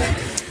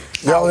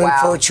 Y'all in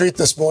for a treat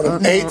this morning.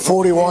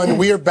 8:41.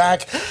 We are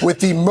back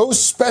with the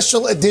most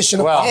special edition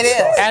of Pop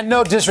Star. And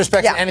no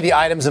disrespect to any of the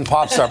items in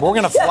Pop Star, but we're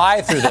going to fly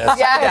through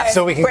this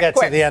so we can get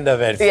to the end of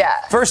it. Yeah.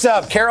 First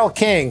up, Carole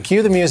King.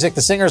 Cue the music.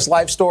 The singer's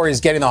life story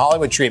is getting the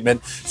Hollywood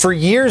treatment. For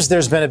years,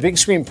 there's been a big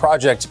screen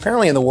project,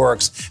 apparently in the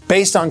works,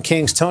 based on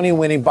King's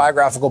Tony-winning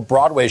biographical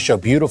Broadway show,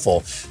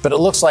 Beautiful. But it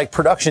looks like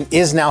production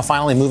is now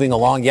finally moving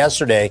along.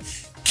 Yesterday,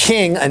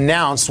 King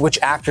announced which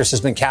actress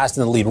has been cast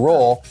in the lead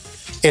role.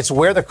 It's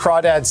Where the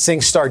Crawdads Sing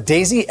star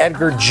Daisy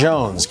Edgar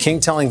Jones. King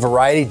telling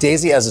Variety,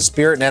 Daisy has a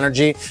spirit and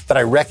energy that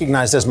I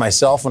recognized as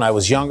myself when I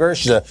was younger.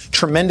 She's a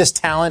tremendous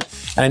talent,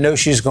 and I know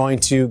she's going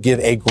to give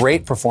a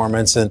great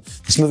performance. And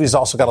this movie's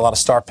also got a lot of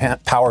star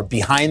power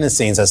behind the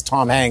scenes, as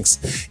Tom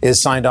Hanks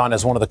is signed on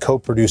as one of the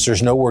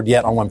co-producers. No word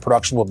yet on when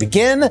production will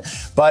begin,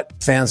 but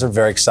fans are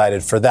very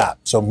excited for that.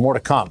 So more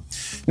to come.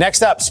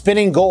 Next up,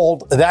 Spinning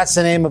Gold. That's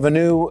the name of a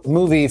new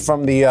movie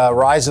from the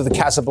rise of the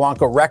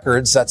Casablanca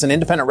Records. That's an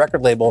independent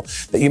record label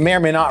that you may or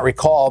may not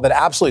recall that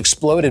absolutely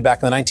exploded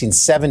back in the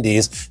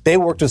 1970s. They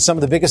worked with some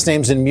of the biggest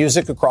names in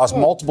music across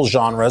multiple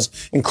genres,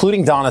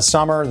 including Donna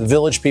Summer, The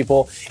Village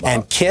People,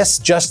 and Kiss,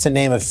 just to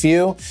name a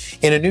few.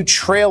 In a new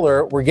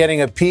trailer, we're getting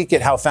a peek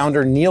at how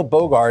founder Neil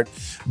Bogart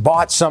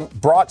brought some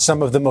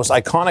of the most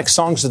iconic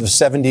songs of the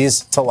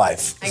 70s to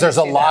life. There's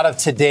a lot of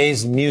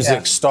today's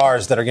music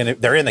stars that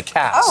they're in the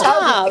cast.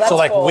 That's so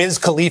like cool. Wiz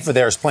Khalifa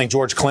there is playing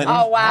George Clinton.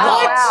 Oh,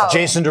 wow.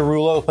 Jason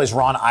Derulo plays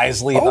Ron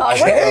Isley.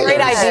 What a great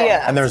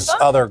idea. And there's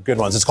other good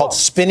ones. It's called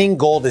Spinning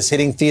Gold. Is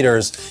hitting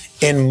theaters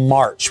in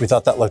March. We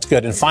thought that looked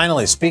good. And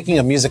finally, speaking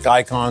of music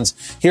icons,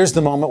 here's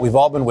the moment we've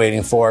all been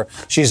waiting for.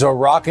 She's a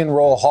Rock and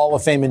Roll Hall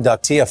of Fame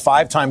inductee, a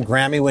 5-time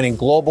Grammy-winning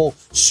global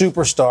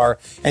superstar,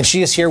 and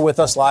she is here with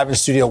us live in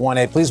Studio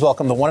 1A. Please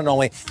welcome the one and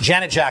only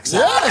Janet Jackson.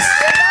 Yes!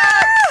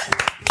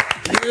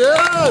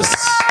 Yes!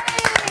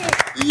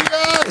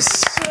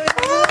 Yes!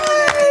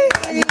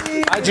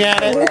 Hi,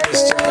 Janet.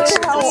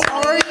 How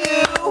are you?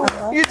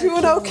 You're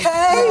doing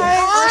okay?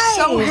 We're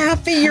so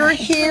happy you're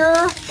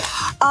here.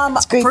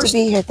 It's great to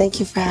be here. Thank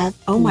you for having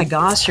me. Oh my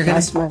gosh, you're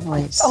lost my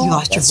voice. You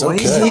lost your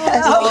voice? Okay.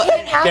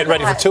 Getting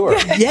ready for tour.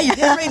 Yeah, you're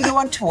getting ready to go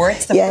on tour.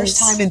 It's the first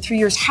time in 3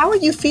 years. How are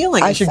you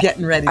feeling as you're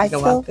getting ready to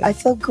go out there? I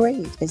feel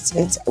great.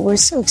 We're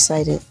so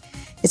excited.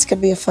 It's going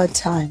to be a fun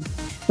time.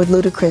 With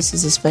Ludacris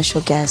as a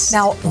special guest.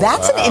 Now,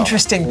 that's an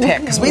interesting pick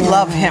because we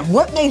love him.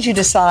 What made you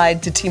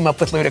decide to team up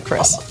with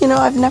Ludacris? You know,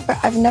 I've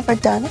never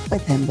done it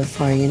with him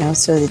before, you know,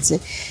 so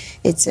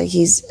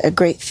he's a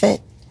great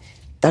fit.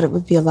 Thought it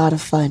would be a lot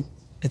of fun.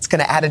 It's going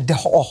to add a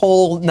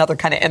whole nother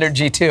kind of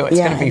energy, too. It's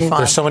going to be fun.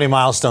 There's so many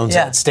milestones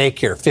at stake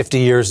here. 50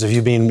 years of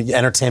you being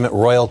entertainment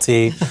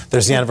royalty.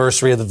 There's the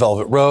anniversary of the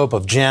Velvet Rope,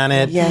 of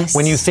Janet. Yes.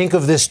 When you think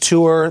of this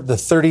tour, the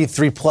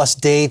 33-plus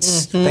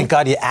dates, thank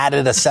God you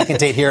added a second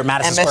date here at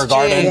Madison Square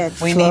Garden. Yeah,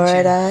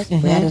 Florida.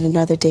 We added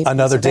another date.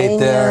 Another date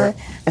there.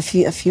 A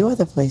few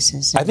other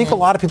places. I think a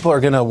lot of people are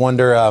going to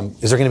wonder,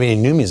 is there going to be any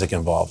new music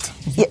involved?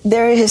 Yeah,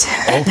 there is.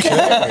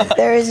 Okay.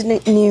 There is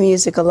new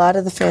music. A lot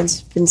of the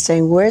fans have been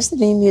saying, where's the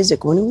new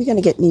music? When are we going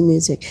to get new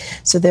music?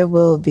 So there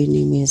will be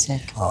new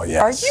music. Oh, yes.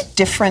 Are you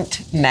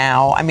different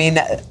now? I mean,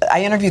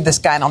 I interviewed this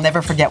guy, and I'll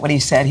never forget what he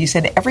said. He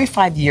said, every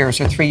 5 years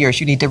or 3 years,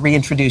 you need to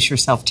reintroduce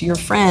yourself to your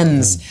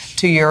friends,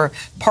 to your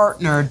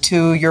partner,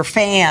 to your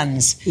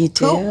fans. You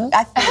do?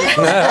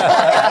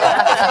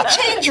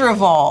 Change or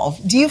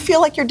evolve. Do you feel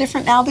like you're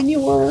different now than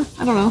you were,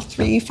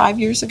 3-5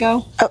 years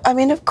ago? I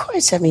mean, of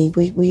course. I mean,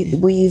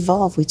 we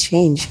evolve, we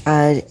change,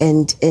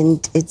 and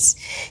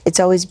it's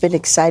always been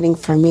exciting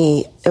for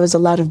me. There was a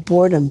lot of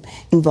boredom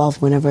involved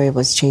whenever it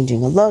was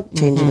changing a look,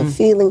 changing a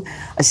feeling,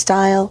 a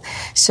style.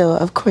 So,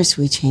 of course,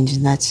 we change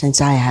in that sense.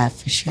 I have,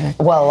 for sure.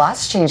 Well,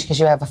 lots changed because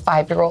you have a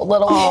 5-year-old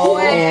little boy,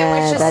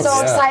 which is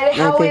so excited.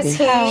 How is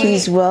he?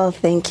 He's well,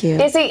 thank you.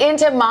 Is he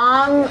into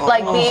mom,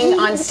 like being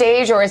on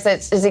stage, or is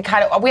he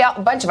kind of?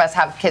 A bunch of us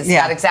have kids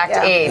that exact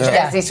age.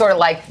 Yeah. Is he sort of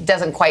like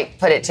doesn't quite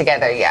put it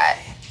together yet?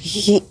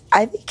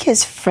 I think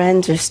his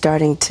friends are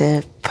starting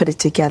to put it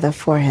together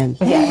for him.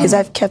 Because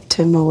I've kept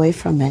him away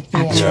from it,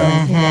 actually.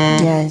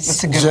 Yes.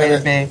 That's a good way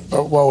to be.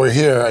 While we're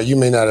here, you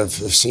may not have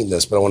seen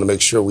this, but I want to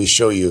make sure we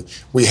show you.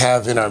 We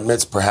have in our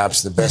midst,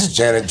 perhaps, the best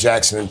Janet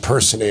Jackson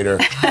impersonator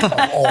of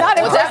all. Not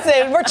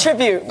impersonator, more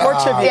tribute. More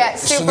tribute. Yeah,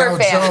 super Chanel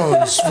fan.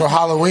 Jones for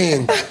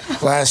Halloween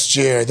last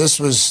year. This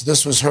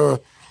was her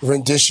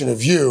rendition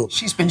of you.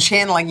 She's been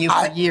channeling you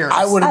for years.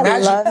 I would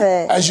imagine love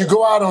it. as you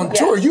go out on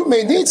tour, you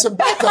may need some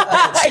backup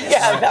dancers.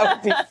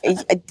 That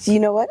would be. You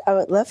know what? I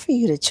would love for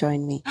you to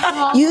join me.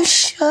 You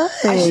should.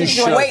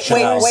 Wait.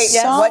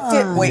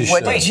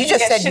 You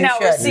just said Chanel,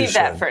 you should. receive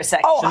that for a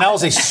second.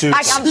 Chanel's a suit.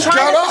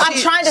 I'm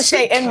trying to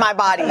stay in my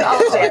body.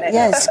 Janet.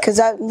 Yes, because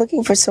I'm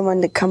looking for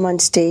someone to come on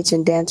stage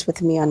and dance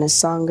with me on a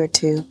song or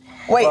two.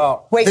 Wait.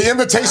 The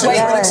invitation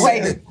has been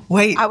extended.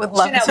 Wait. I would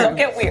love Chanel, to. don't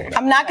get weird.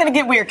 I'm not going to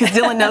get weird because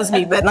Dylan knows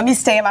me, but let me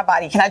stay in my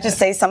body. Can I just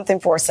say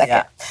something for a second?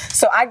 Yeah.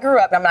 So I grew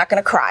up, and I'm not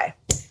going to cry.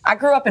 I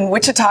grew up in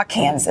Wichita,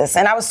 Kansas,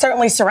 and I was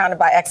certainly surrounded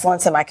by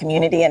excellence in my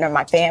community and in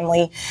my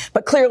family,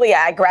 but clearly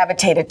I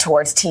gravitated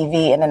towards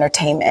TV and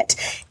entertainment.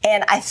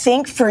 And I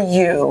think for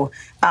you,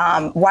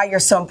 why you're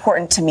so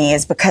important to me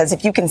is because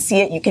if you can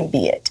see it, you can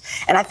be it.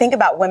 And I think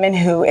about women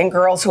and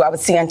girls who I would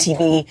see on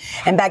TV,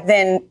 and back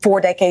then,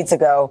 4 decades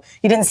ago,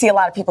 you didn't see a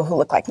lot of people who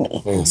looked like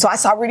me. So I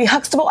saw Rudy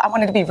Huxtable, I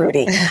wanted to be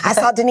Rudy. I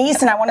saw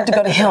Denise, and I wanted to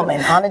go to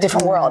Hillman, On a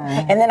Different World.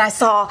 And then I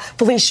saw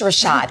Felicia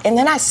Rashad, and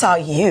then I saw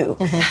you.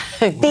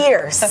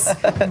 Fierce,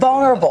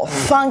 vulnerable,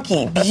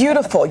 funky,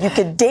 beautiful. You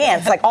could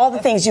dance, like all the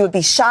things. You would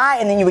be shy,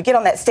 and then you would get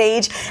on that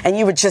stage, and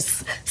you would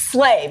just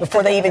slay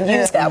before they even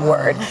used that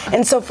word.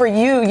 And so for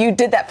you, you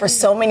did that for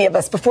so many of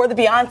us. Before the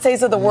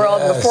Beyoncés of the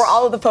world, before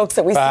all of the folks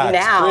that we see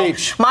now.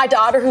 Preach. My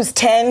daughter, who's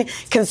 10,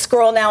 can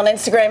scroll now on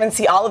Instagram and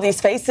see all of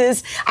these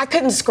faces. I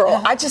couldn't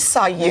scroll. I just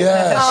saw you.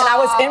 Yes. And I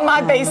was in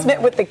my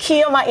basement with the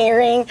key on my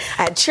earring.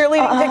 I had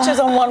cheerleading pictures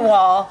on one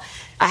wall.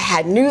 I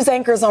had news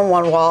anchors on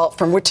one wall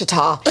from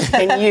Wichita,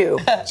 and you.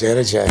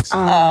 Janet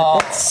Jackson.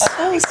 That's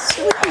so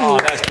sweet. Oh,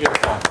 that's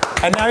beautiful.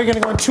 And now you're going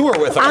to go on tour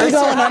with her. I'm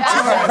going on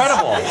tour.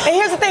 Incredible. And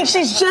here's the thing,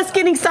 she's just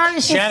getting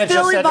started. She's Janet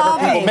still just said to her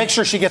evolving. people, make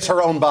sure she gets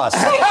her own bus.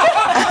 Make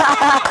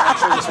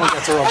sure this one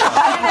gets her own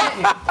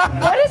bus.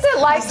 What is it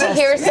like to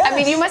hear? I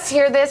mean, you must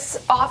hear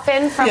this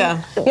often from. You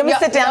want me to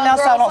sit down now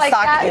so I don't like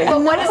stalk that? you?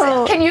 But what is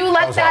it? Can you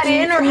let that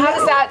in, or how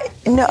does that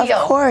No, feel?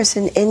 of course,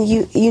 and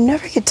you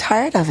never get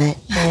tired of it.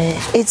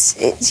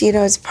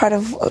 It's part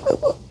of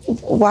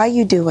why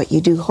you do what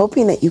you do,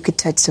 hoping that you could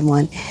touch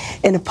someone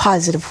in a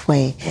positive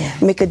way,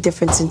 make a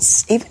difference,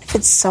 even if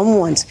it's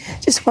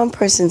just one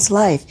person's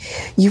life.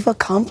 You've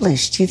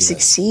accomplished, you've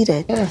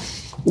succeeded.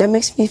 That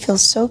makes me feel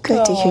so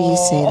good to hear you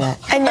say that.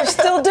 And you're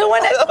still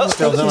doing it.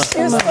 Still doing it.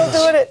 You're still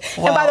doing it.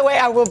 And by the way,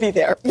 I will be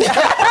there.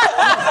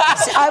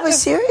 I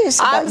was serious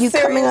about you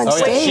coming on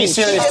stage. Oh, yeah. She's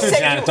serious too,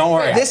 Janet. Don't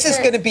worry. This is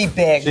going to be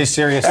big. She's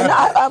serious. And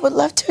I would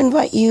love to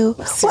invite you.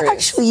 Well,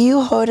 actually, you,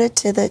 Hoda,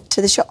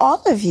 to the show.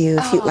 All of you,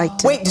 if you'd like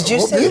to. Wait, did you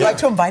say you'd like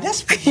to invite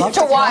us? To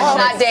watch,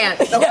 not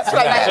dance. That's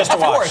right. Just to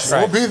watch. Of course.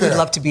 Right. We'll be there. We'd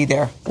love to be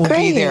there. We'll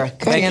be there.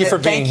 Thank you for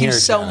being here. Thank you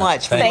so Janet.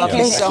 much. Thank We love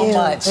you so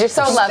much. You're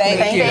so lovely.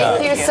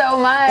 Thank you so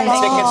much.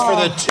 Tickets for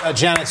the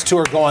Janet's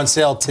tour go on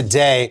sale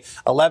today,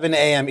 11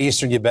 a.m.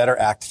 Eastern. You better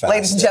act fast.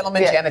 Ladies and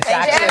gentlemen, Janet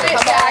Jackson. Janet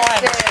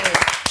Jackson.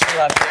 I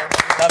love you.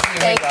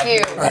 Thank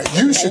you. All right,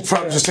 you should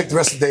probably just take the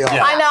rest of the day off.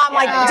 I know. I'm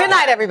like, good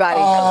night, everybody.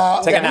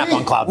 Take a nap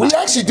on cloud We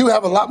nine. actually do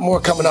have a lot more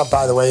coming up,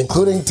 by the way,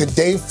 including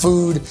Today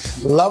Food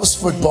Loves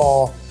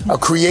Football, a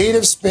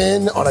creative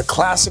spin on a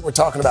classic. We're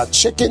talking about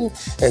chicken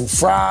and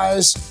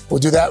fries. We'll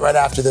do that right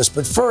after this.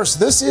 But first,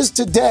 this is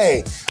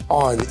Today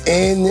on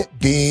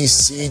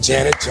NBC.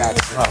 Janet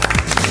Jackson.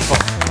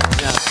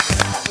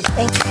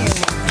 Thank you.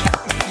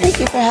 Thank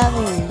you for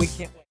having me.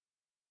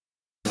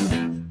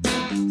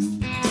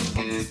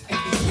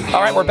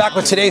 All right, we're back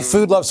with Today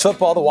Food Loves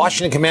Football. The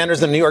Washington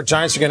Commanders and the New York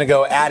Giants are going to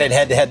go at it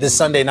head-to-head this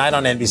Sunday night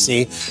on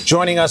NBC.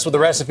 Joining us with the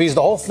recipes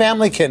the whole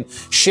family can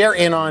share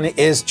in on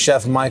is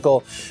Chef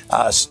Michael.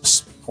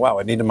 Wow,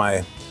 I needed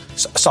my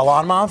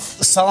Salamanov.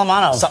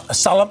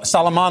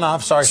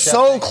 Sorry, Chef.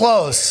 So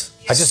close.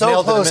 I just so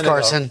nailed close, it a minute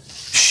Carson. ago.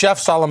 Chef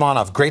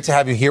Salamanov, great to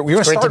have you here.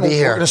 We're great to be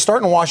here. We're going to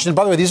start in Washington.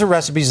 By the way, these are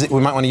recipes that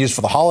we might want to use for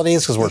the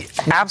holidays because we're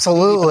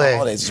absolutely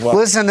holidays as well.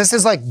 Listen, this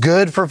is like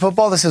good for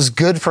football. This is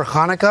good for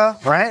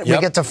Hanukkah, right? Yep.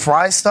 We get to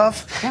fry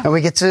stuff and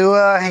we get to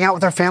hang out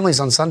with our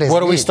families on Sundays.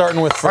 What are we starting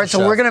with first, All right, so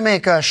Chef? we're going to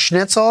make a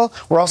schnitzel.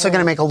 We're also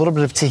going to make a little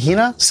bit of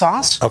tahina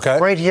sauce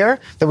right here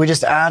that we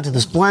just add to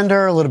this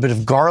blender, a little bit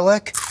of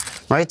garlic.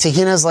 Right,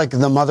 tahina is like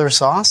the mother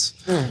sauce,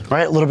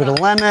 right? A little bit of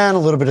lemon, a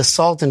little bit of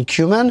salt and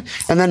cumin,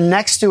 and then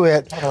next to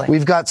it,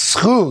 we've got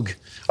schrug.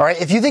 All right,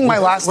 if you think my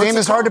last name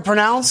is hard to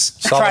pronounce,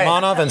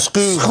 Salamanov and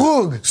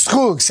schrug.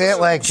 Schrug. Say it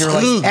like you're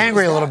like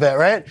angry a little bit,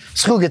 right?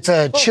 Schrug. It's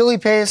a chili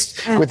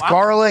paste with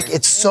garlic.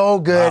 It's so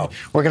good. Wow.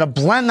 We're gonna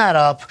blend that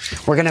up.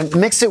 We're gonna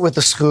mix it with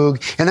the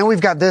schrug, and then we've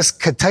got this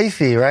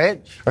kataifi,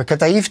 right? Or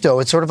kataifto.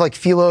 It's sort of like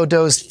phyllo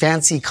dough's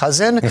fancy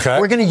cousin.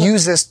 Okay. We're gonna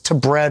use this to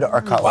bread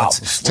our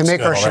cutlets to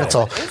make our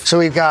schnitzel. So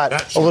we've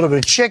got a little bit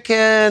of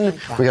chicken.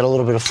 We got a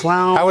little bit of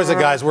flour. How is it,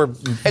 guys? We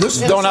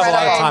don't have a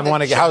lot of time.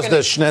 How's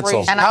the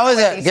schnitzel? How is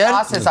it?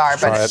 Good. Are,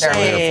 but it's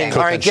very all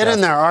right, get in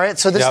there. All right,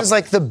 so this is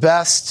like the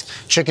best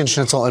chicken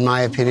schnitzel in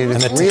my opinion.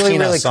 It's really,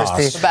 really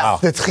crispy. Wow.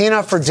 The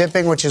tahina for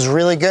dipping, which is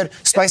really good.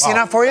 Spicy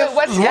enough for you?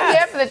 What do you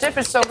have for the dip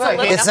is so good?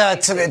 It's a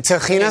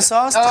tahina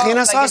sauce.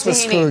 Tahina sauce with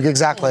schrug,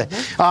 exactly.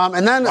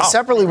 And then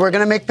separately, we're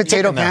going to make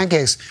potato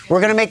pancakes. We're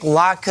going to make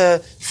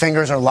latke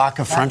fingers or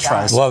latke French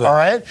fries. Love it. All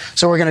right,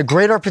 so we're going to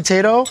grate our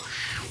potato.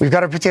 We've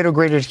got our potato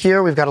grated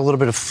here. We've got a little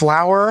bit of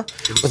flour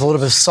with a little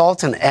bit of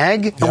salt and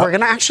egg. And we're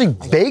going to actually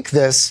bake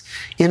this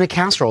in a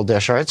casserole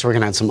dish, all right? So we're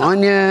going to add some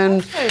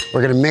onion.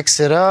 We're going to mix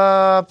it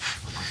up.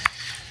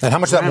 And how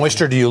much of that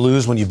moisture do you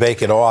lose when you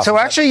bake it off? So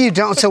actually you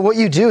don't. So what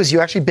you do is you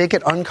actually bake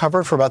it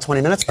uncovered for about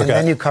 20 minutes, and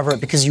then you cover it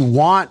because you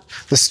want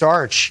the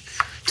starch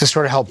to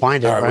sort of help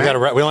bind it, all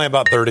right? We only have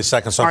about 30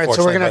 seconds, all right,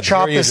 so we're going to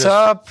chop this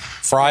up.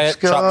 Fry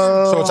it.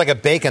 So it's like a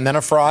bake and then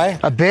a fry?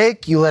 A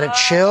bake, you let it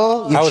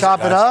chill, you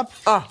chop it up,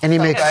 and you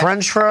make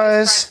French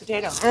fries.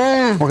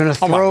 We're going to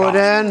throw it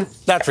in.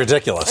 That's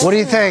ridiculous. What do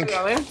you think?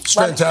 It's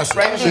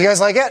fantastic. You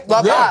guys like it?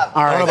 Love it?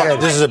 All right, good.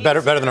 This is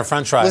better than a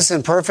French fry.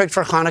 Listen, perfect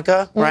for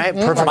Hanukkah, right?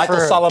 Perfect Michael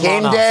for Salamanov.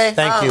 game day.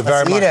 Thank you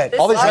very much. Eat it.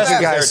 All these Thank you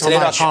recipes guys are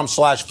at so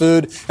much.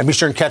 today.com/food. And be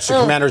sure and catch the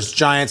Commanders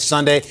Giants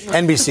Sunday.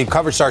 NBC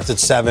coverage starts at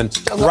 7.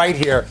 Right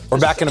here. We're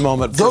back in a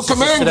moment. Go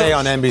Commanders. Today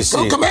on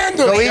NBC. Go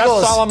Commanders. Go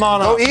Eagles.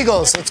 Salamanov. Go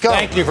Eagles. Let's go.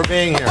 Thank you for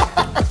being here.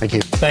 Thank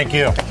you. Thank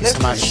you. Thank you so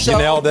much. You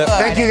nailed it.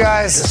 Thank you,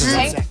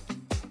 guys.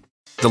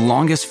 The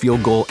longest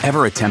field goal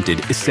ever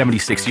attempted is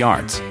 76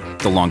 yards.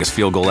 The longest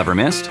field goal ever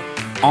missed?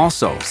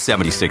 Also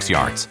 76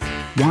 yards.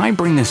 Why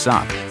bring this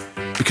up?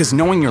 Because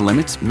knowing your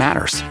limits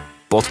matters,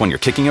 both when you're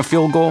kicking a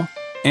field goal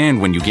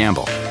and when you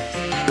gamble.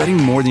 Betting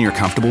more than you're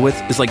comfortable with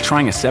is like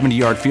trying a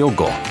 70-yard field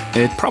goal.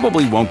 It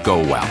probably won't go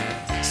well.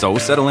 So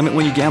set a limit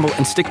when you gamble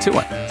and stick to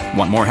it.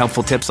 Want more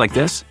helpful tips like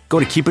this? Go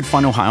to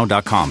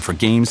keepitfunohio.com for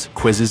games,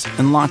 quizzes,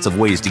 and lots of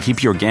ways to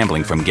keep your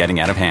gambling from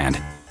getting out of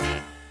hand.